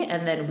be.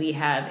 And then we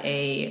have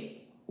a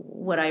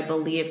what I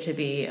believe to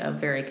be a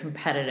very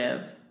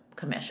competitive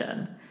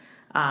commission.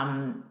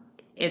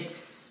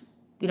 It's,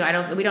 we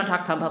don't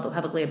talk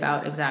publicly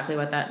about exactly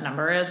what that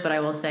number is, but I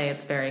will say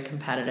it's very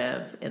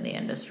competitive in the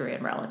industry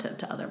and relative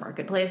to other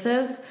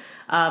marketplaces.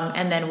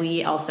 And then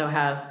we also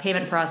have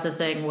payment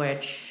processing,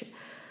 which,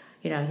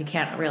 you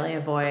can't really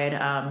avoid.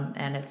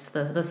 And it's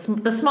the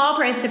small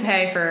price to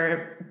pay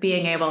for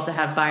being able to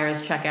have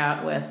buyers check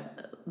out with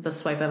the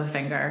swipe of a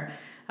finger.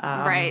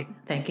 Right.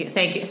 Thank you.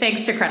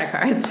 Thanks to credit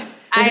cards.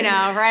 I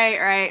know.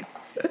 Right.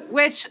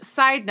 Which,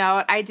 side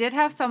note, I did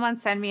have someone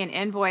send me an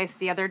invoice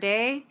the other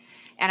day,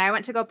 and I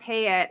went to go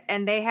pay it,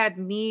 and they had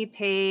me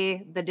pay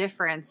the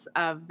difference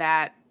of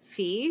that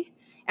fee.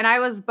 And I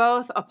was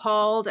both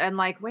appalled and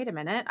like, wait a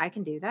minute, I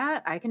can do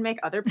that? I can make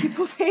other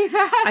people pay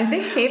that? I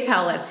think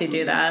PayPal lets you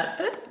do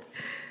that.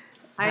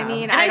 I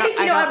mean, I think,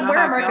 we're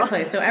a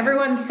marketplace. So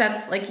everyone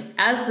sets, like,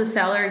 as the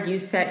seller, you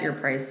set your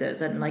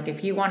prices. And like,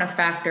 if you want to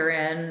factor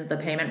in the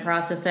payment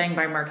processing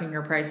by marking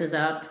your prices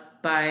up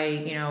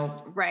by,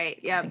 right.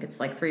 Yeah. I think it's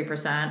like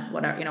 3%,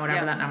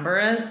 whatever that number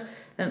is,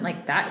 then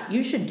like that,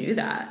 you should do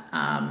that.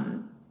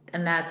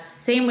 And that's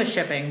same with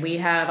shipping.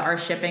 Our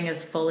shipping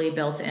is fully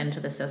built into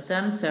the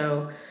system.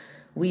 So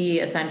we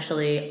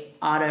essentially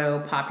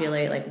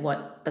auto-populate like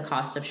what the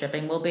cost of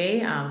shipping will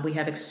be. We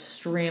have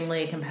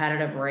extremely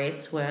competitive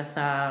rates with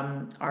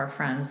our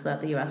friends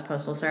at the U.S.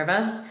 Postal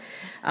Service.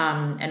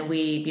 And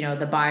we,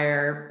 the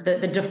buyer,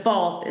 the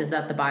default is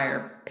that the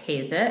buyer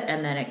pays it,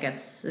 and then it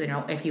gets,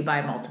 if you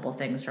buy multiple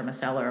things from a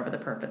seller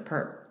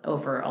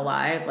over a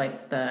live,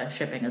 like the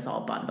shipping is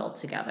all bundled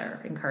together,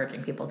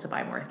 encouraging people to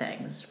buy more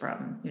things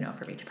from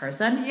each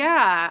person.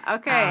 Yeah.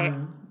 Okay.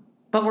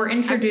 But we're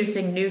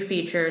introducing new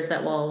features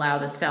that will allow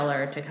the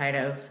seller to kind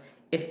of,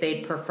 if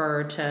they'd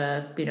prefer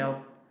to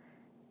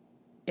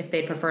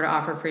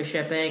offer free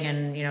shipping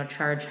and,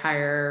 charge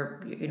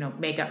higher,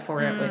 make up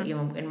for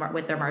it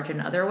with their margin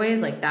in other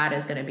ways, like that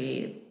is going to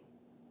be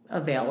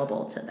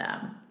available to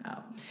them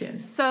soon.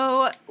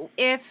 So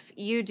if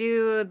you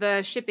do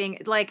the shipping,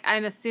 like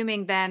I'm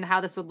assuming then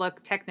how this would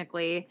look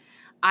technically,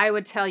 I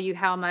would tell you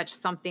how much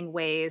something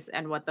weighs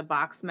and what the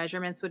box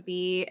measurements would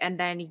be. And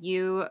then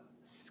you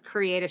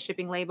create a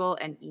shipping label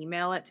and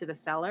email it to the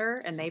seller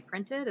and they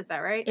print it. Is that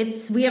right?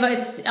 It's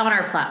on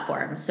our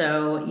platform.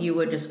 So you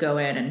would just go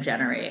in and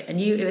generate,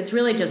 and it's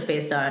really just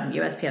based on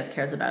USPS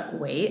cares about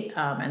weight.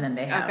 And then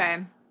they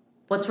have,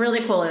 what's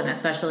really cool, and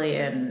especially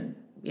in,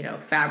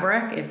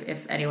 fabric,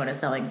 if anyone is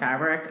selling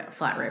fabric,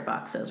 flat rate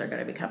boxes are going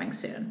to be coming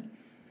soon.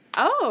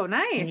 Oh,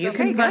 nice. And you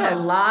can put a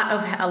lot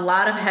of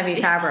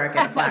heavy fabric in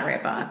a flat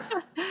rate box.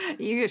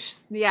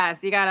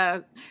 Yes, you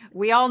gotta,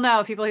 we all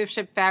know people who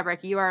ship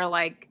fabric, you are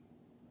like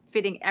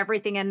fitting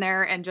everything in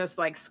there and just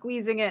like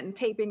squeezing it and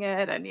taping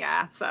it. And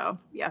so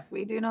yes,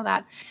 we do know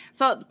that.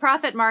 So the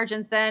profit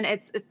margins, then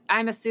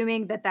I'm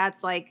assuming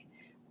that's like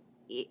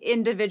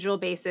individual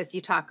basis.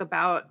 You talk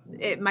about,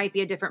 it might be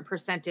a different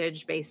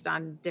percentage based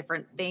on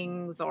different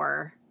things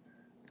or.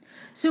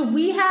 So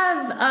we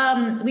have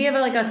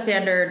like a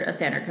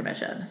standard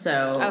commission.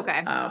 So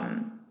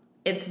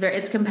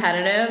it's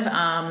competitive.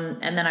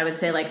 And then I would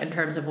say, like, in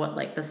terms of what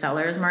like the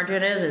seller's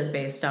margin is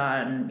based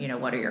on,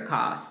 what are your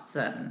costs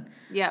and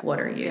what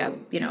are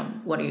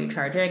you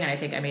charging? And I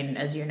think,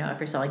 as you know, if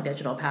you're selling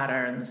digital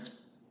patterns,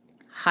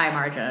 high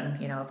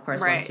margin, of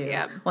course,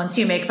 once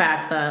you make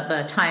back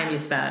the time you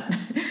spent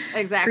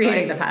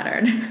creating the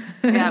pattern.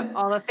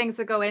 All the things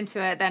that go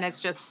into it, then it's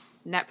just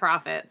net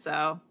profit.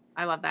 So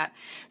I love that.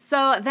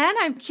 So then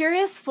I'm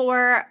curious,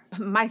 for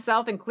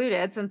myself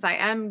included, since I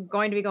am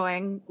going to be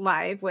going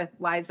live with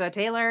Liza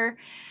Taylor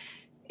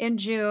in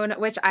June,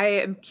 which I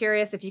am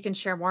curious if you can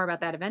share more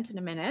about that event in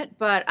a minute.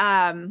 But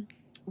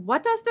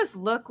what does this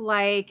look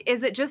like?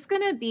 Is it just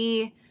going to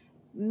be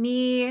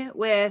me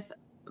with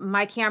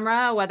my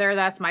camera, whether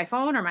that's my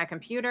phone or my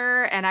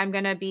computer, and I'm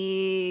going to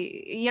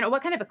be,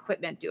 what kind of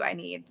equipment do I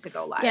need to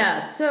go live?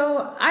 Yeah.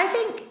 So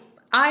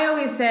I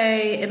always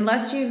say,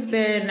 unless you've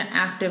been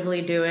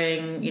actively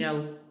doing,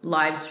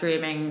 live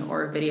streaming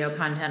or video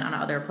content on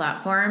other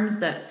platforms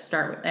that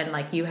start, and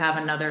like you have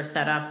another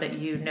setup that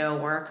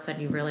works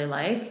and you really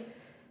like,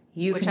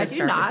 you can just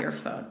start with your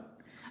phone.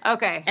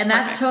 Okay. And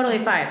that's totally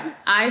fine.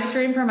 I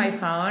stream from my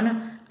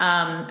phone.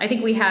 I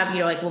think we have,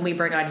 like when we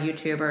bring on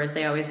YouTubers,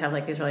 they always have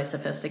like these really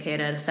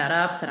sophisticated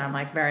setups, and I'm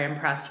like very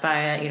impressed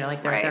by it.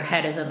 Like their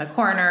head is in the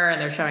corner and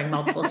they're showing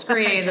multiple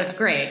screens. That's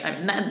great.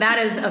 That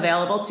is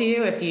available to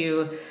you if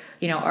you,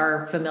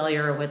 are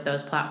familiar with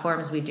those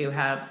platforms. We do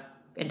have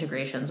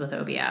integrations with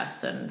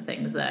OBS and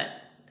things that,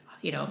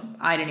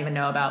 I didn't even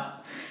know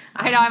about.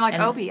 I know, I'm like,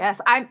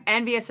 OBS. I'm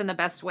envious in the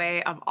best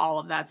way of all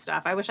of that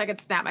stuff. I wish I could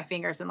snap my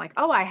fingers and like,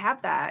 oh, I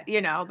have that,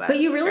 But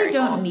you really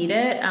don't need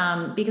it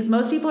because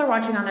most people are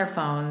watching on their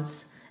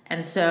phones.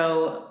 And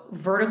so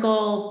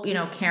vertical,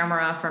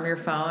 camera from your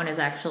phone is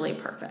actually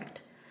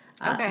perfect.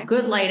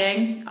 Good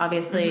lighting,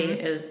 obviously,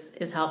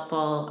 is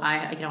helpful.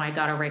 I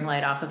got a ring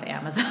light off of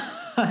Amazon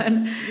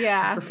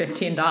for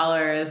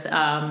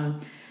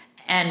 $15.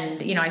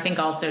 And, I think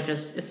also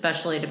just,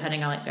 especially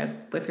depending on like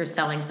if you're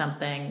selling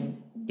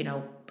something,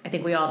 I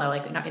think we all know,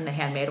 like in the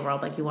handmade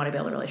world, like you want to be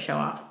able to really show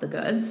off the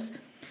goods.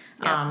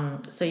 Yeah.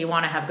 So you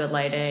want to have good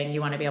lighting.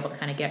 You want to be able to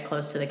kind of get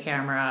close to the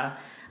camera.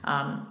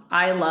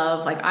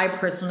 I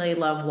personally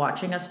love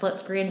watching a split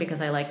screen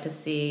because I like to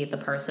see the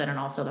person and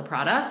also the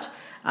product.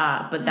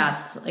 But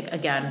that's like,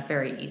 again,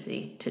 very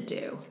easy to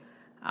do.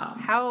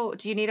 How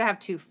do you need to have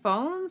two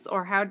phones,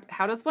 or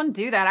how does one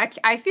do that?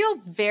 I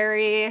feel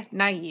very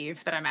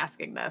naive that I'm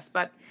asking this,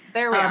 but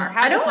there we are.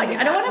 I don't want to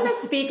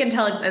misspeak and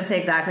say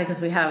exactly,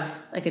 because we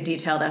have like a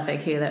detailed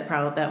FAQ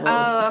that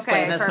will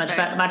explain this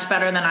much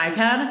better than I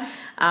can.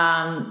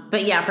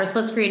 But yeah, for a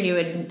split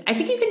screen, I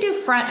think you can do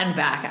front and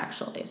back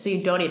actually, so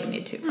you don't even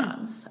need two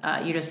phones.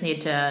 You just need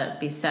to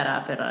be set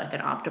up in an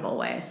optimal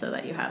way so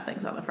that you have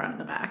things on the front and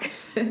the back.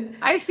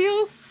 I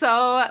feel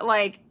so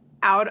like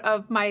out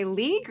of my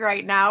league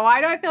right now.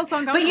 Why do I feel so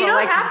uncomfortable? But you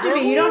don't have to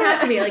be. You don't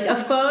have to be. Like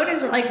a phone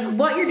is like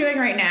what you're doing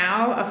right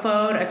now. A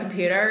phone, a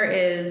computer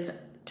is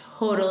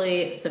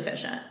totally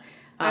sufficient.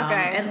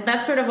 And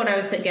that's sort of what I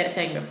was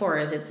saying before,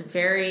 is it's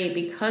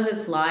because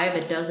it's live,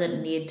 it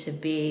doesn't need to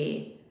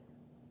be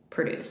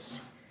produced.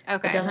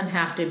 Okay. It doesn't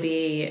have to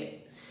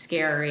be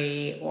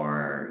scary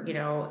or,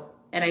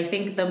 and I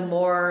think the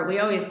more, we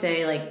always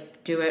say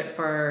like, do it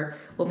for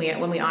when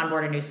we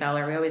onboard a new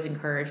seller, we always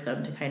encourage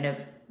them to kind of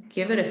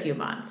give it a few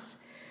months.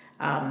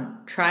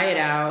 Try it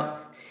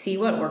out, see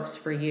what works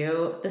for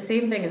you. The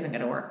same thing isn't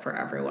going to work for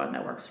everyone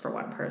that works for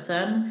one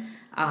person.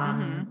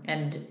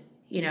 And,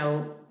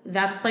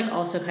 that's like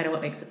also kind of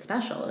what makes it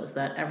special, is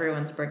that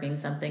everyone's bringing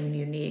something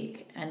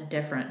unique and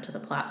different to the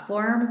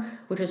platform,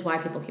 which is why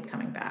people keep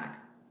coming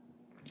back.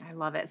 I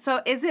love it.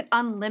 So is it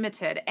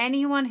unlimited?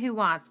 Anyone who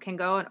wants can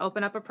go and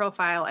open up a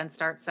profile and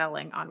start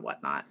selling on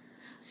Whatnot?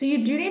 So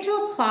you do need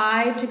to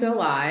apply to go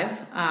live.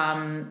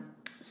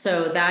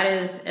 So that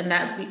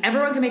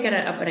everyone can make an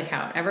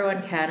account.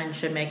 Everyone can and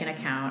should make an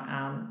account.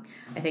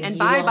 I think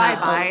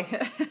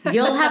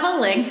you'll have a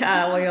link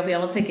where you'll be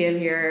able to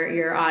give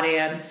your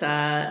audience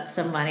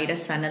some money to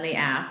spend in the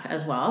app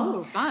as well.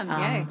 Ooh, fun!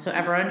 Yay! So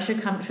everyone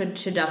should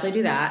definitely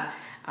do that.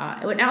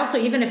 And also,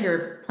 even if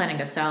you're planning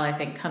to sell, I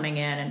think coming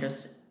in and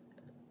just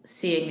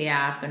seeing the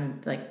app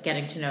and like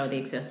getting to know the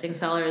existing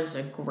sellers is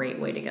a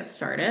great way to get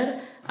started.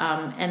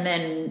 And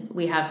then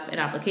we have an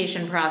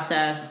application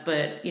process,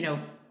 but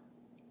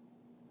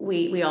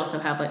we also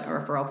have a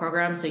referral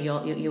program, so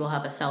you will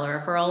have a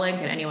seller referral link,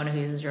 and anyone who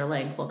uses your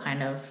link will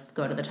kind of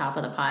go to the top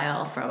of the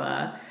pile from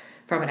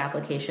an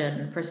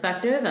application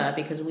perspective,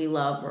 because we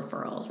love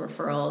referrals.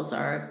 Referrals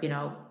are,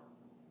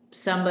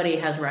 somebody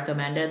has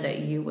recommended that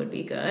you would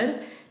be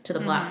good to the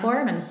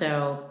platform, and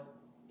so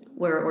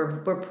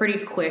we're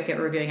pretty quick at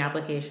reviewing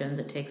applications.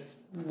 It takes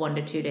 1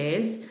 to 2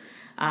 days,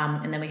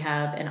 and then we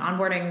have an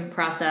onboarding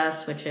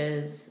process, which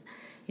is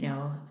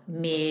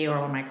me or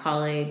one of my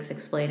colleagues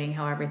explaining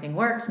how everything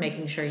works,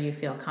 making sure you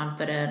feel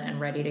confident and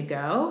ready to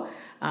go.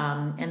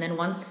 And then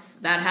once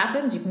that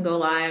happens, you can go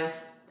live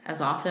as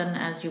often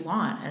as you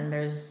want. And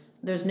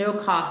there's no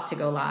cost to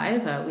go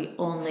live. We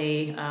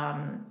only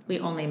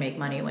make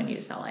money when you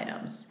sell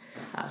items.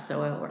 So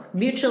we're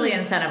mutually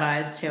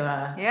incentivized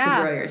to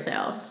grow your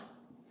sales.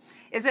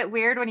 Is it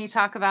weird when you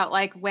talk about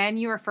like when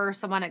you refer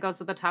someone, it goes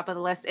to the top of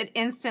the list? It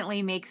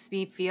instantly makes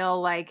me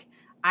feel like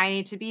I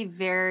need to be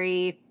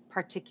very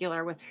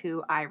particular with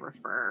who I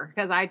refer,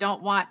 because I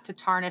don't want to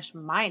tarnish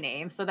my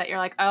name so that you're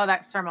like, oh,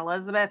 that's from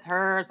Elizabeth,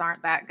 hers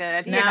aren't that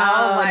good. No.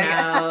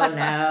 And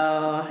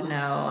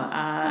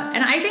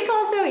I think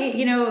also,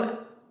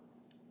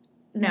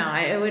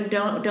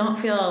 don't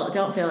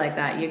feel like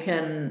that. You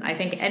can, I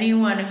think the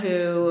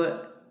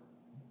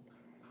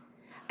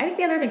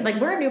other thing, like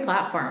we're a new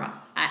platform.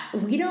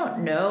 We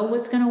don't know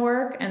what's going to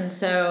work. And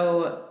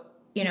so,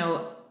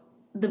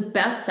 the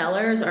best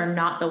sellers are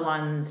not the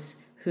ones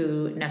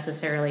who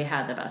necessarily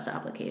had the best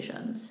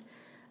applications.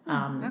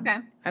 Okay.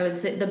 I would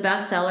say the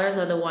best sellers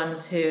are the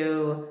ones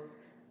who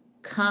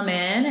come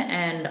in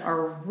and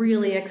are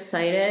really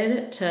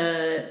excited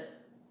to,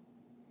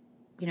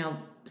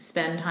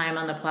 spend time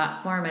on the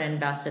platform and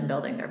invest in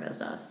building their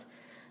business.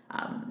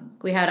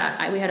 We had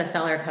a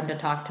seller come to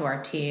talk to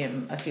our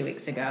team a few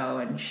weeks ago,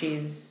 and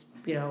she's,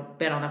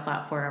 been on the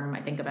platform,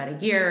 I think about a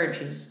year, and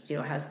she's,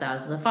 has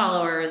thousands of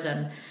followers.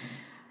 And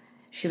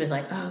she was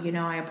like, oh,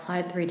 I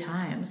applied 3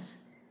 times.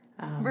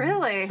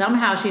 Really?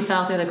 Somehow she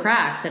fell through the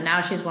cracks, and now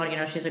she's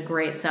she's a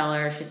great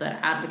seller. She's an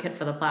advocate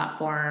for the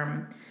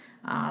platform.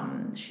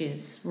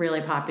 She's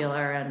really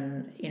popular,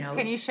 and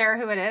Can you share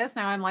who it is?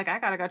 Now I'm like, I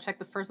gotta go check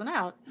this person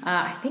out.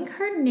 I think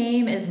her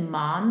name is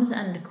Moms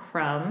and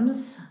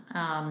Crumbs.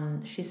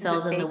 She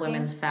sells in the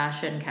women's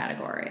fashion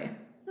category.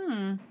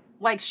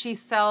 Like she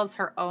sells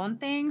her own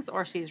things,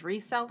 or she's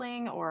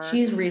reselling, or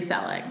she's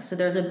reselling. So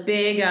there's a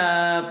big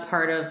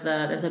part of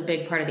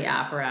the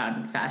app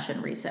around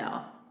fashion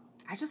resale.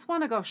 I just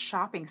want to go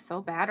shopping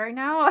so bad right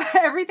now.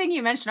 Everything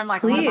you mentioned, I'm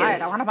like, please.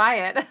 I want to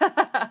buy it.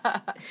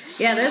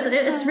 Yeah,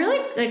 it's really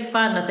like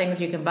fun, the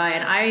things you can buy.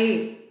 And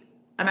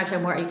I'm actually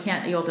you won't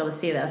be able to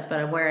see this, but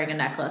I'm wearing a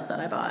necklace that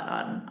I bought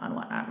on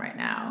Whatnot right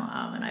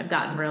now. And I've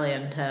gotten really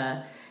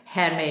into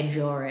handmade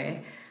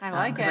jewelry. I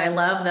like it. I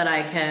love that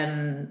I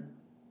can,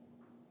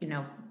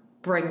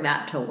 bring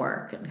that to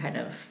work and kind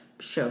of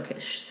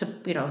showcase,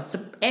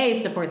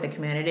 support the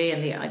community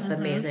and the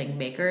amazing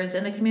makers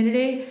in the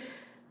community,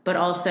 but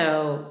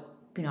also,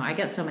 I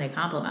get so many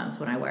compliments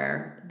when I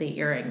wear the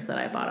earrings that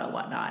I bought and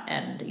whatnot.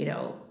 And,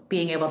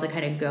 being able to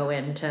kind of go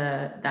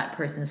into that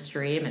person's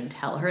stream and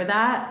tell her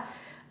that,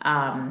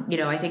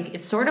 I think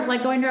it's sort of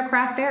like going to a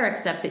craft fair,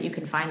 except that you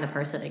can find the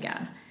person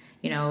again.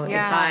 If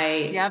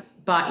I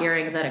bought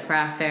earrings at a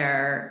craft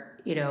fair,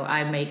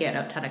 I may get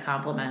a ton of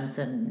compliments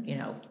and,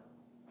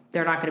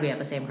 they're not going to be at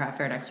the same craft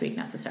fair next week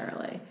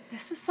necessarily.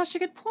 This is such a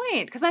good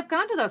point, because I've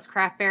gone to those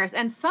craft fairs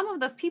and some of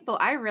those people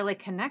I really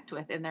connect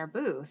with in their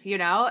booth,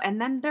 and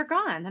then they're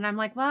gone. And I'm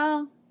like,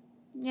 well,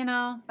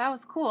 that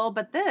was cool.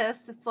 But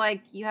this, it's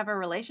like you have a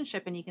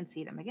relationship and you can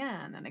see them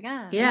again and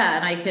again. Yeah.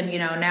 And I can,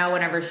 now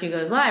whenever she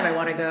goes live, I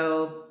want to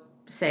go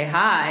say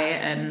hi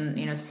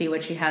and, see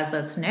what she has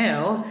that's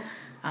new.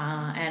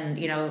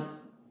 And,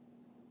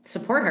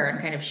 support her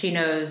and kind of, she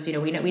knows,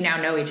 we now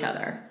know each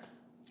other.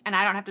 And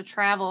I don't have to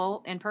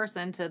travel in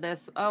person to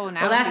this. Oh,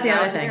 now. Well, that's the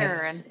other thing.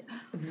 It's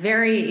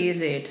very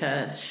easy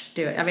to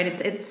do it. I mean,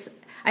 it's.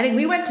 I think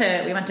we went to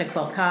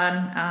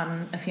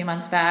QuiltCon a few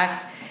months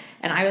back,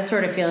 and I was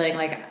sort of feeling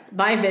like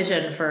my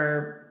vision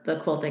for the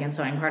quilting and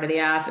sewing part of the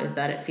app is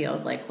that it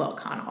feels like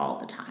QuiltCon all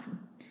the time.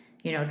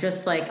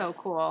 Just like so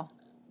cool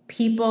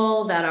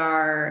people that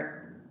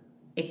are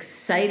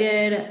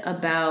excited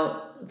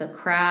about the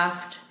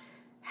craft,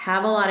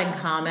 have a lot in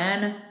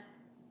common.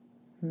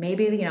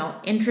 Maybe,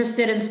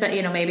 interested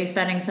in, maybe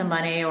spending some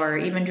money or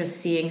even just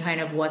seeing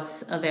kind of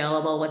what's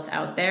available, what's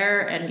out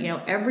there. And,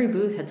 every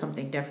booth had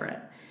something different.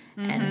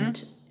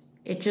 And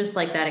it just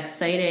like that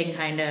exciting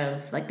kind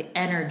of like the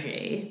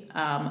energy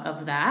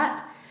of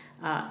that,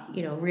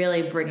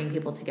 really bringing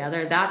people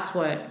together. That's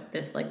what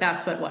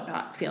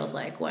Whatnot feels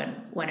like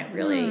when it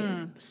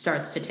really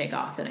starts to take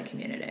off in a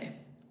community.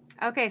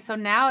 Okay, so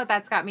now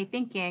that's got me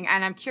thinking,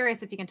 and I'm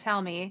curious if you can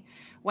tell me,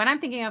 when I'm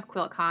thinking of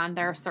QuiltCon,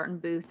 there are certain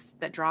booths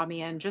that draw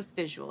me in just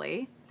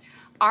visually.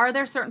 Are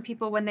there certain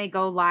people when they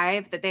go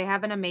live that they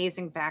have an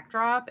amazing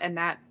backdrop and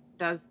that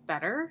does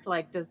better?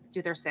 Like,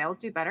 do their sales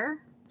do better?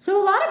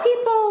 So a lot of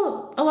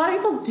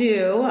people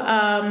do.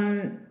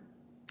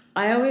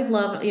 I always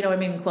love,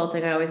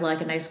 quilting. I always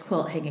like a nice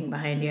quilt hanging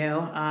behind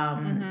you.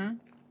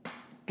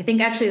 I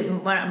think actually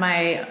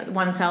my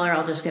one seller,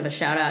 I'll just give a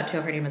shout out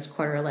to. Her name is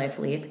Quarter Life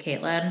Leap,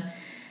 Caitlin,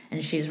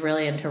 and she's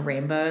really into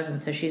rainbows.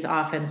 And so she's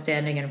often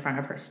standing in front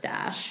of her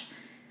stash.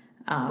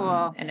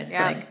 Cool. And it's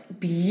like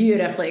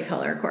beautifully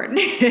color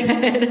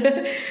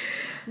coordinated.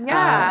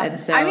 Yeah. And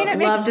so it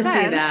love to makes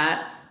sense. see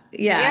that.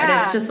 Yeah.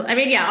 And it's just,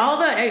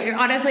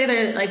 honestly,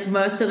 they're like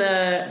most of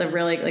the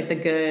really like the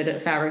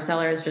good fabric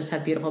sellers just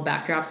have beautiful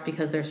backdrops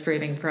because they're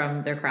streaming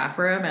from their craft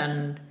room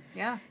and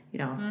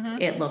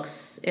it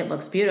looks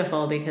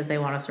beautiful because they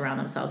want to surround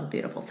themselves with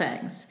beautiful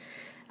things.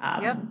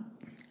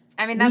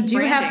 That's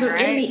branding,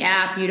 right? In the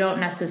app, you don't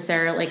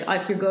necessarily,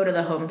 like if you go to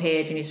the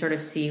homepage and you sort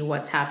of see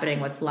what's happening,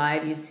 what's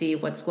live, you see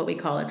what we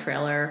call a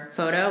trailer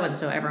photo. And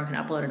so everyone can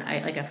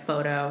upload a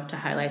photo to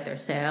highlight their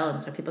sale.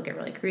 And so people get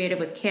really creative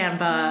with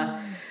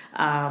Canva,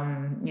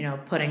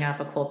 putting up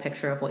a cool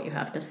picture of what you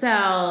have to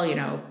sell,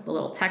 a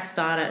little text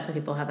on it. So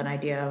people have an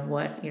idea of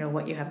what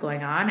you have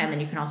going on. And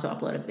then you can also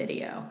upload a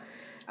video.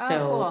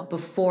 Cool.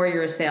 Before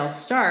your sale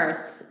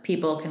starts,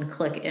 people can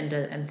click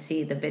into and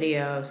see the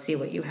video, see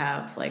what you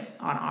have like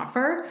on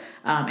offer,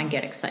 and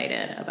get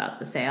excited about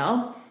the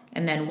sale.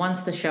 And then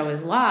once the show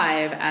is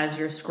live, as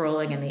you're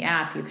scrolling in the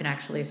app, you can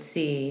actually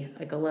see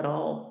like a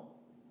little,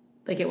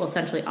 like it will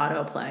essentially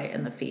autoplay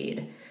in the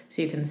feed.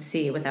 So you can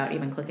see without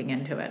even clicking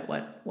into it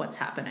what's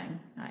happening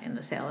in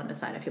the sale and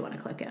decide if you want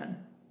to click in.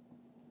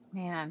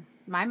 Man,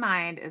 my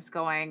mind is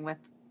going with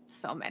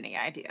so many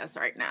ideas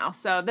right now.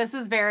 So this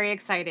is very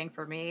exciting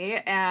for me.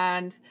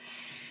 And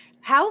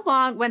how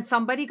long, when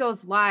somebody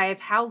goes live,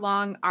 how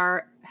long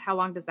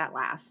does that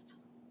last?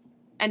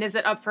 And is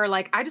it up for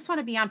like, I just want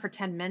to be on for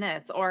 10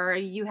 minutes or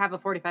you have a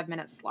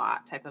 45-minute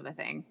slot type of a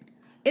thing?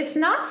 It's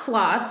not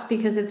slots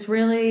because it's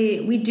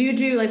really, we do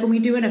like when we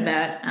do an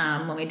event,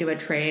 when we do a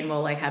train,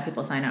 we'll like have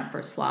people sign up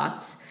for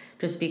slots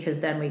just because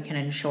then we can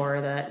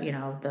ensure that,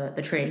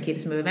 the train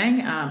keeps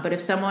moving. But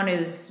if someone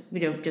is,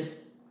 just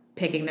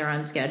picking their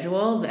own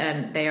schedule,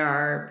 then they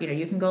are,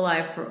 you can go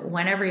live for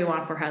whenever you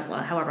want for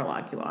however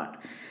long you want.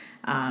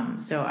 I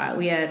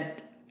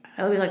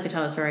always like to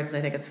tell this story because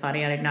I think it's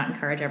funny. I did not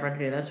encourage everyone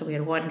to do this, but we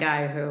had one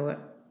guy who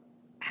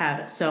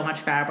had so much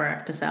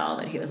fabric to sell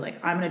that he was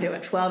like, I'm going to do a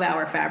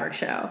 12-hour fabric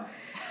show.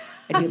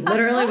 And he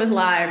literally was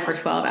live for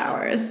 12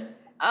 hours.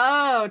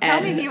 Oh,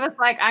 tell me he was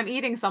like, I'm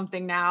eating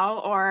something now,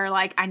 or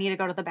like, I need to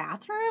go to the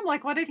bathroom.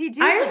 Like, what did he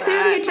do? I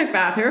assume he took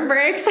bathroom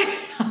breaks.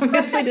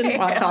 Obviously didn't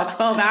watch all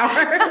 12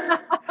 hours.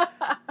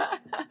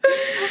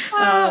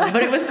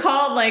 But it was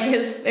called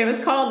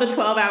the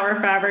 12-hour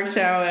fabric show.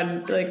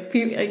 And like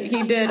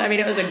he did,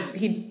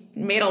 he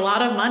made a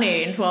lot of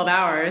money in 12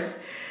 hours.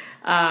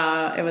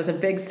 It was a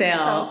big sale.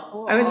 So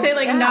cool. I would say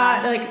Yeah.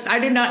 not like, I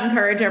do not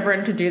encourage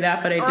everyone to do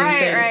that, but I do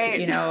think,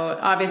 Right.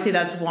 Obviously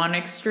that's one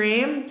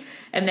extreme.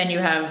 And then you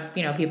have,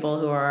 people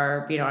who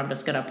are, I'm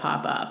just going to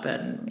pop up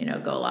and,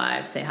 go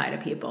live, say hi to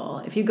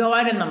people. If you go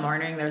out in the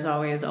morning, there's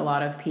always a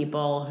lot of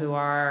people who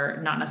are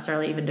not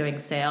necessarily even doing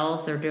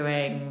sales. They're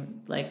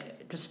doing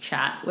just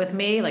chat with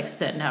me,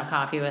 sit and have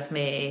coffee with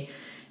me,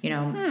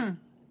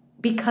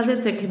 because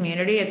it's a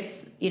community.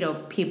 It's,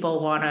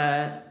 people want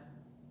to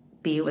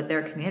be with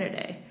their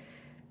community.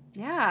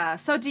 Yeah.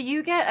 So do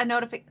you get a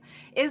notification?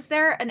 Is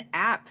there an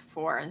app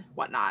for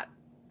Whatnot?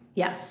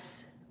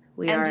 Yes,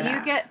 we and are. And do you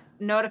app. get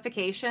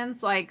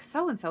notifications like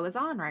so-and-so is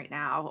on right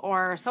now,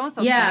 or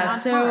so-and-so's yeah, coming on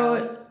so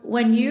tomorrow?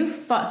 When you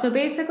so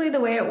basically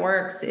the way it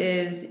works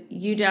is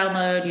you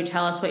download, you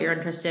tell us what you're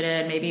interested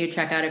in, maybe you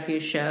check out a few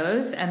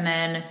shows, and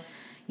then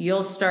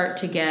you'll start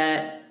to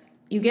get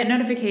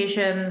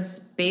notifications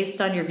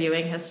based on your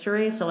viewing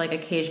history. So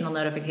occasional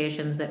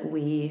notifications that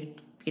we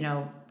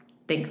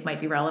think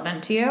might be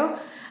relevant to you,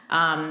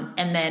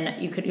 and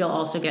then you'll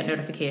also get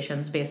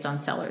notifications based on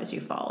sellers you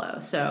follow.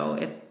 So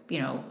if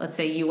let's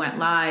say you went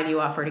live,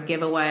 you offered a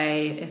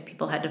giveaway. If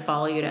people had to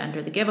follow you to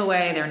enter the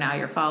giveaway, they're now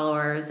your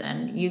followers,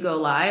 and you go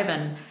live.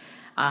 And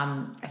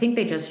I think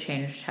they just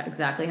changed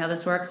exactly how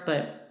this works,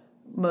 but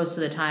most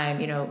of the time,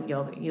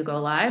 you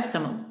go live.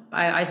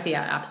 I see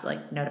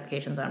apps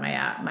notifications on my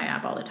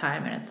app all the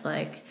time, and it's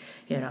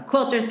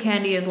Quilters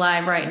Candy is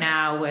live right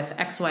now with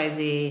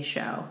XYZ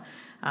show.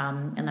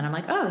 And then I'm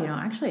like, oh,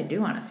 actually I do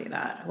want to see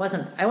that. I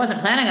wasn't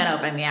planning on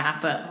opening the app,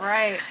 but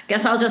right.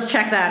 Guess I'll just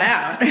check that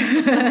out.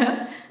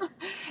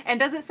 And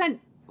does it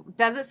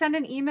send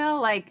an email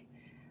like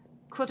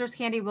Quilters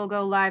Candy will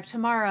go live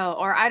tomorrow,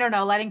 or I don't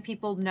know, letting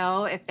people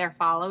know if they're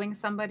following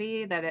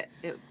somebody that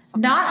it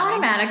not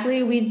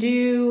automatically. We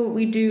do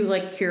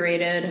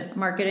curated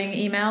marketing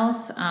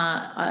emails,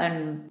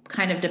 and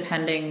kind of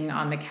depending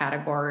on the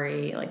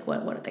category,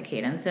 what the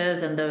cadence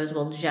is, and those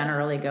will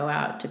generally go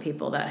out to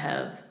people that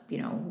have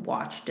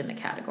watched in the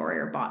category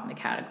or bought in the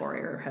category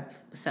or have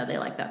said they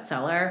like that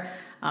seller,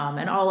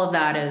 and all of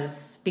that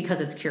is because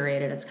it's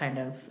curated.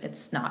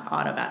 It's not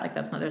automatic.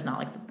 There's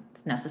not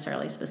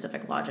necessarily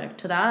specific logic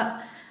to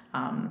that.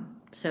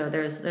 So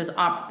there's a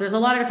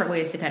lot of different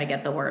ways to kind of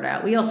get the word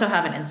out. We also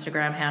have an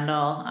Instagram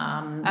handle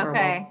where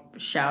we'll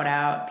shout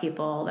out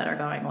people that are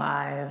going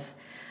live.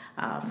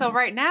 So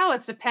right now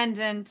it's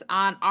dependent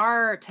on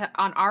our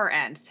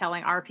end,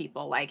 telling our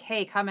people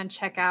hey, come and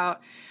check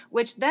out,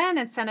 which then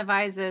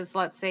incentivizes,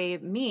 let's say,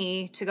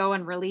 me to go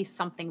and release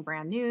something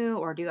brand new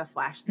or do a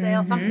flash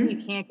sale, something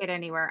you can't get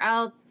anywhere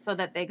else, so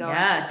that they go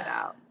and check it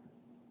out.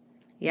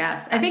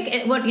 Yes. I think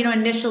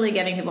initially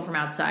getting people from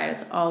outside,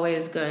 it's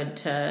always good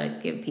to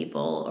give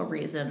people a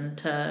reason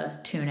to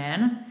tune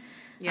in.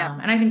 Yeah.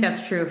 And I think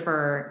that's true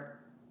for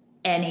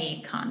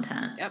any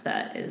content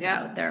that is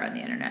out there on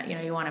the internet.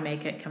 You want to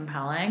make it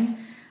compelling.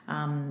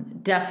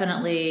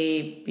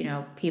 Definitely,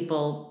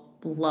 people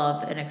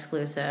love an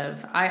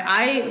exclusive.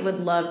 I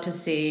would love to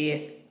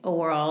see a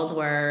world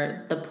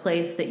where the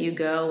place that you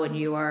go when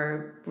you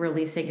are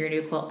releasing your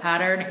new quilt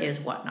pattern is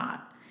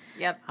Whatnot.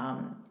 Yep.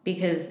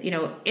 Because,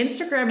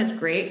 Instagram is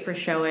great for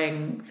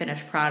showing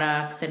finished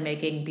products and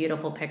making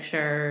beautiful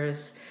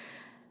pictures.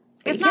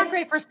 It's not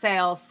great for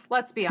sales.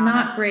 Let's be honest.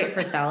 It's not great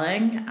for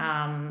selling.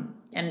 And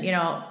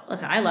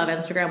listen, I love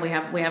Instagram. We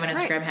have an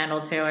Instagram handle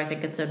too. I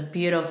think it's a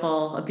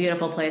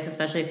beautiful place,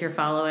 especially if you're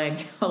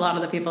following a lot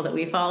of the people that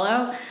we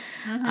follow.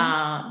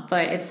 Mm-hmm.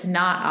 But it's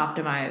not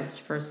optimized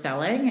for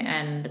selling.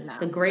 And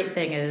the great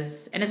thing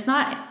is, and it's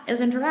not as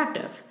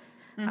interactive.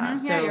 Mm-hmm.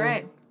 So, you're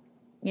right.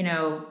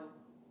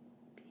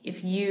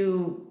 If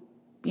you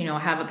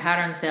have a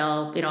pattern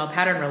sale, a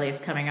pattern release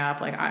coming up,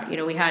 we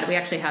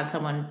actually had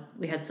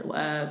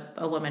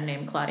a woman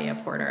named Claudia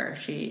Porter.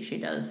 She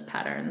does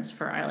patterns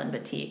for Island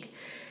Boutique.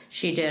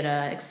 She did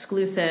a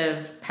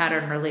exclusive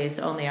pattern release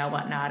only on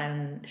Whatnot,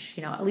 and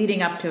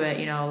leading up to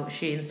it,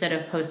 she, instead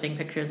of posting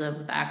pictures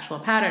of the actual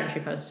pattern, she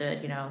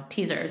posted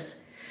teasers.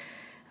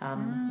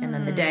 And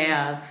then the day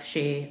of,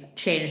 she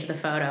changed the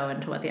photo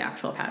into what the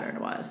actual pattern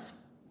was.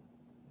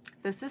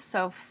 This is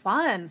so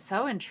fun,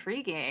 so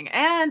intriguing.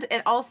 And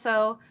it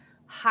also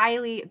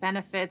highly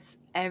benefits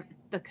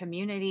the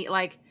community.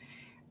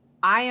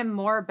 I am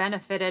more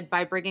benefited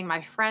by bringing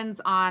my friends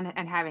on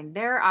and having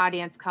their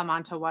audience come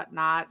onto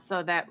Whatnot,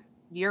 so that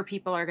your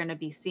people are going to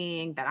be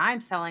seeing that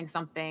I'm selling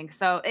something.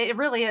 So it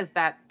really is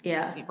that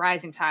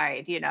rising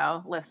tide,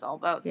 lifts all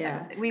boats.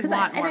 Yeah. We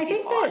want more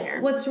people on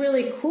here. What's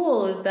really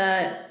cool is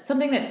that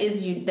something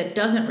that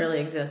doesn't really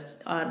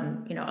exist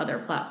on, other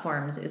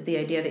platforms is the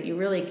idea that you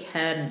really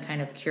can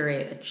kind of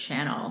curate a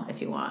channel if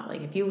you want.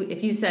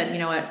 If you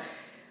said,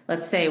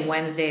 let's say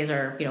Wednesdays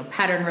are,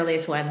 pattern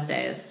release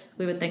Wednesdays,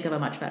 we would think of a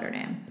much better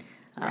name.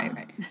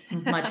 Right.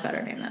 Much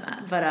better name than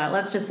that. But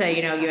let's just say,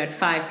 you had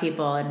 5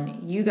 people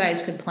and you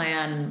guys could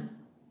plan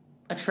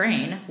a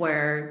train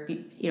where,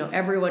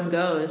 everyone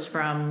goes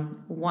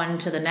from one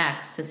to the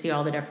next to see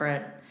all the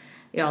different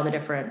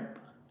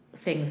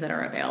things that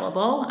are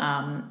available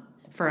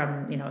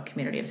from, a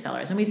community of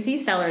sellers. And we see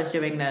sellers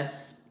doing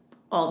this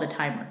all the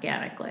time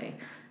organically.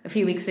 A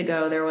few weeks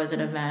ago, there was an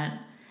event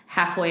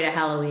halfway to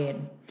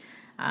Halloween.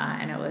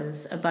 And it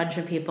was a bunch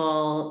of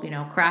people,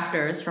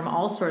 crafters from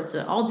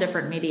all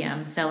different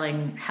mediums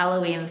selling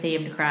Halloween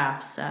themed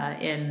crafts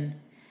in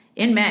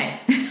May.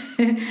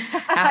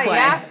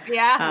 Halfway.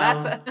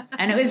 Yeah.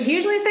 And it was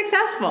hugely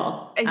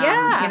successful.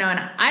 Yeah.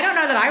 And I don't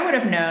know that I would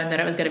have known that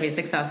it was going to be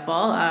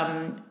successful,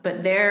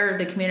 but they're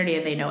the community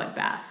and they know it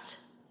best.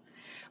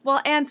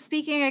 Well, and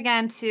speaking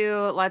again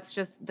to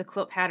the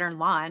quilt pattern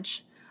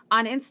launch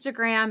on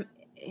Instagram,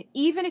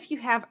 even if you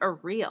have a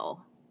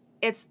reel,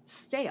 it's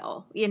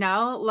stale,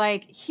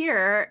 like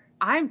here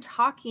I'm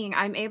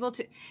able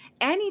to,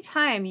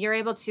 anytime you're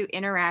able to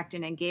interact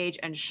and engage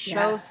and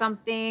show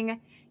something,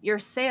 your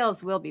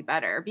sales will be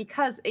better.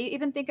 Because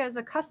even think as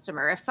a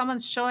customer, if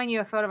someone's showing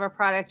you a photo of a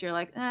product, you're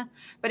like,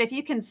 but if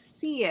you can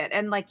see it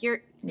and I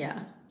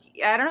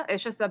don't know,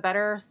 it's just a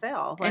better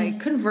sale.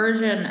 And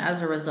conversion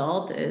as a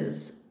result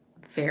is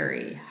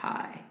very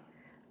high.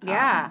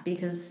 Yeah.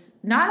 Because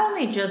not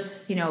only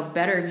just,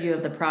 better view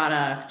of the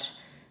product,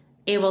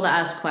 able to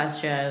ask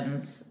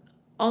questions.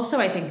 Also,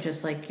 I think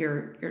just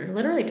you're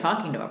literally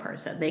talking to a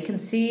person. They can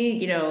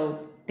see,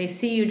 they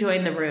see you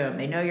join the room.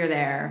 They know you're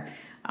there.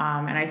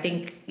 And I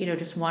think,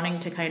 just wanting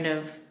to kind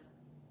of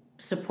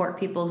support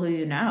people who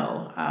you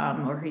know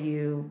or who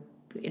you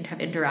have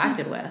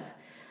interacted with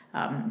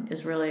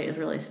is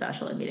really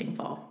special and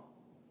meaningful.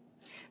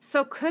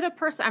 So could a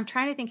person, I'm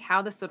trying to think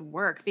how this would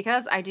work,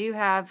 because I do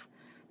have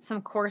some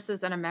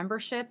courses and a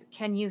membership.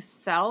 Can you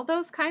sell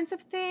those kinds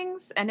of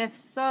things? And if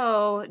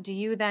so, do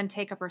you then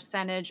take a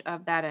percentage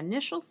of that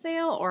initial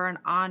sale or an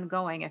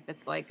ongoing if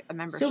it's like a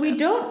membership? So we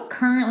don't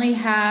currently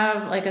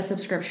have a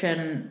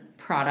subscription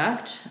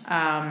product.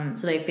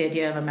 So the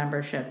idea of a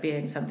membership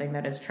being something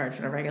that is charged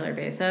on a regular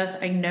basis.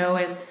 I know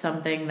it's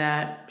something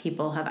that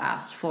people have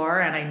asked for,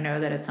 and I know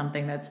that it's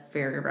something that's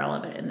very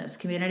relevant in this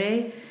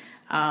community.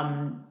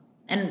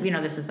 And,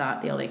 this is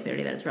not the only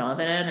community that it's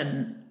relevant in.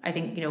 And I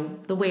think,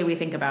 the way we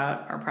think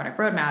about our product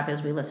roadmap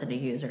is we listen to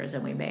users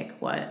and we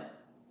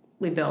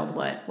build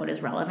what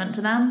is relevant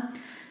to them.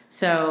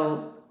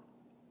 So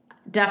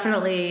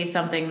definitely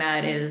something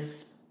that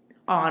is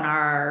on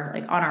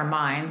our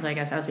minds, I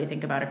guess, as we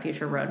think about a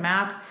future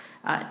roadmap.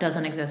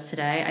 Doesn't exist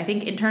today. I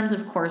think in terms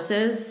of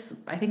courses,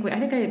 I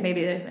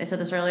said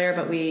this earlier,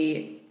 but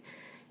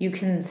you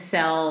can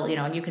sell,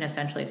 you can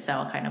essentially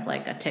sell kind of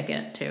like a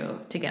ticket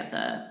to get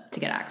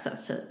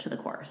access to the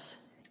course.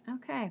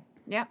 Okay.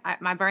 Yeah.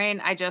 My brain,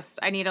 I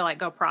need to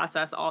go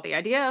process all the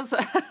ideas,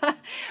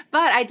 but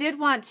I did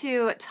want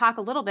to talk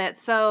a little bit.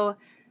 So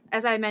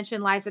as I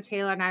mentioned, Liza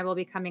Taylor and I will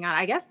be coming on.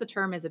 I guess the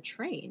term is a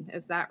train.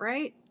 Is that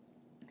right?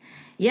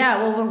 Yeah.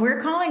 Well,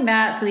 we're calling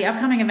that, so the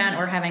upcoming event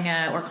we're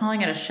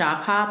calling it a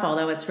shop hop,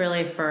 although it's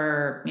really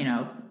for,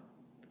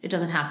 it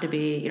doesn't have to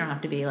be, you don't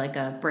have to be like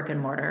a brick and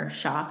mortar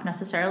shop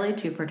necessarily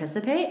to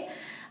participate.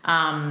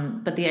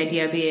 But the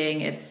idea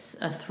being it's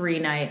a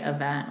 3-night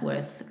event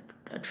with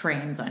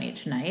trains on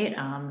each night,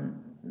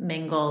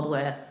 mingled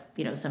with,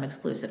 some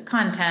exclusive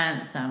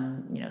content,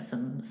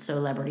 some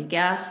celebrity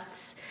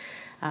guests,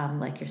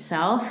 like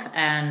yourself.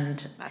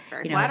 And that's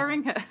very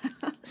flattering.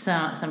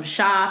 some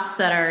shops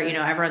that are,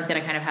 everyone's going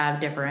to kind of have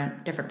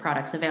different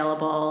products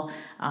available.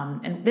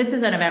 And this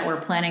is an event,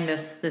 we're planning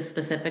this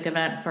specific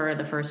event for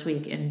the first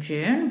week in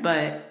June,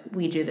 but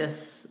we do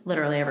this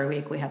literally every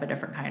week. We have a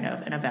different kind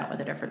of an event with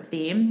a different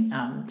theme,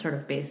 sort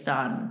of based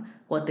on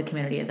what the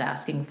community is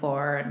asking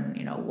for and,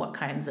 what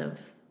kinds of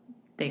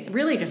things,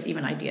 really just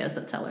even ideas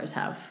that sellers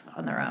have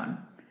on their own.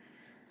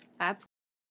 That's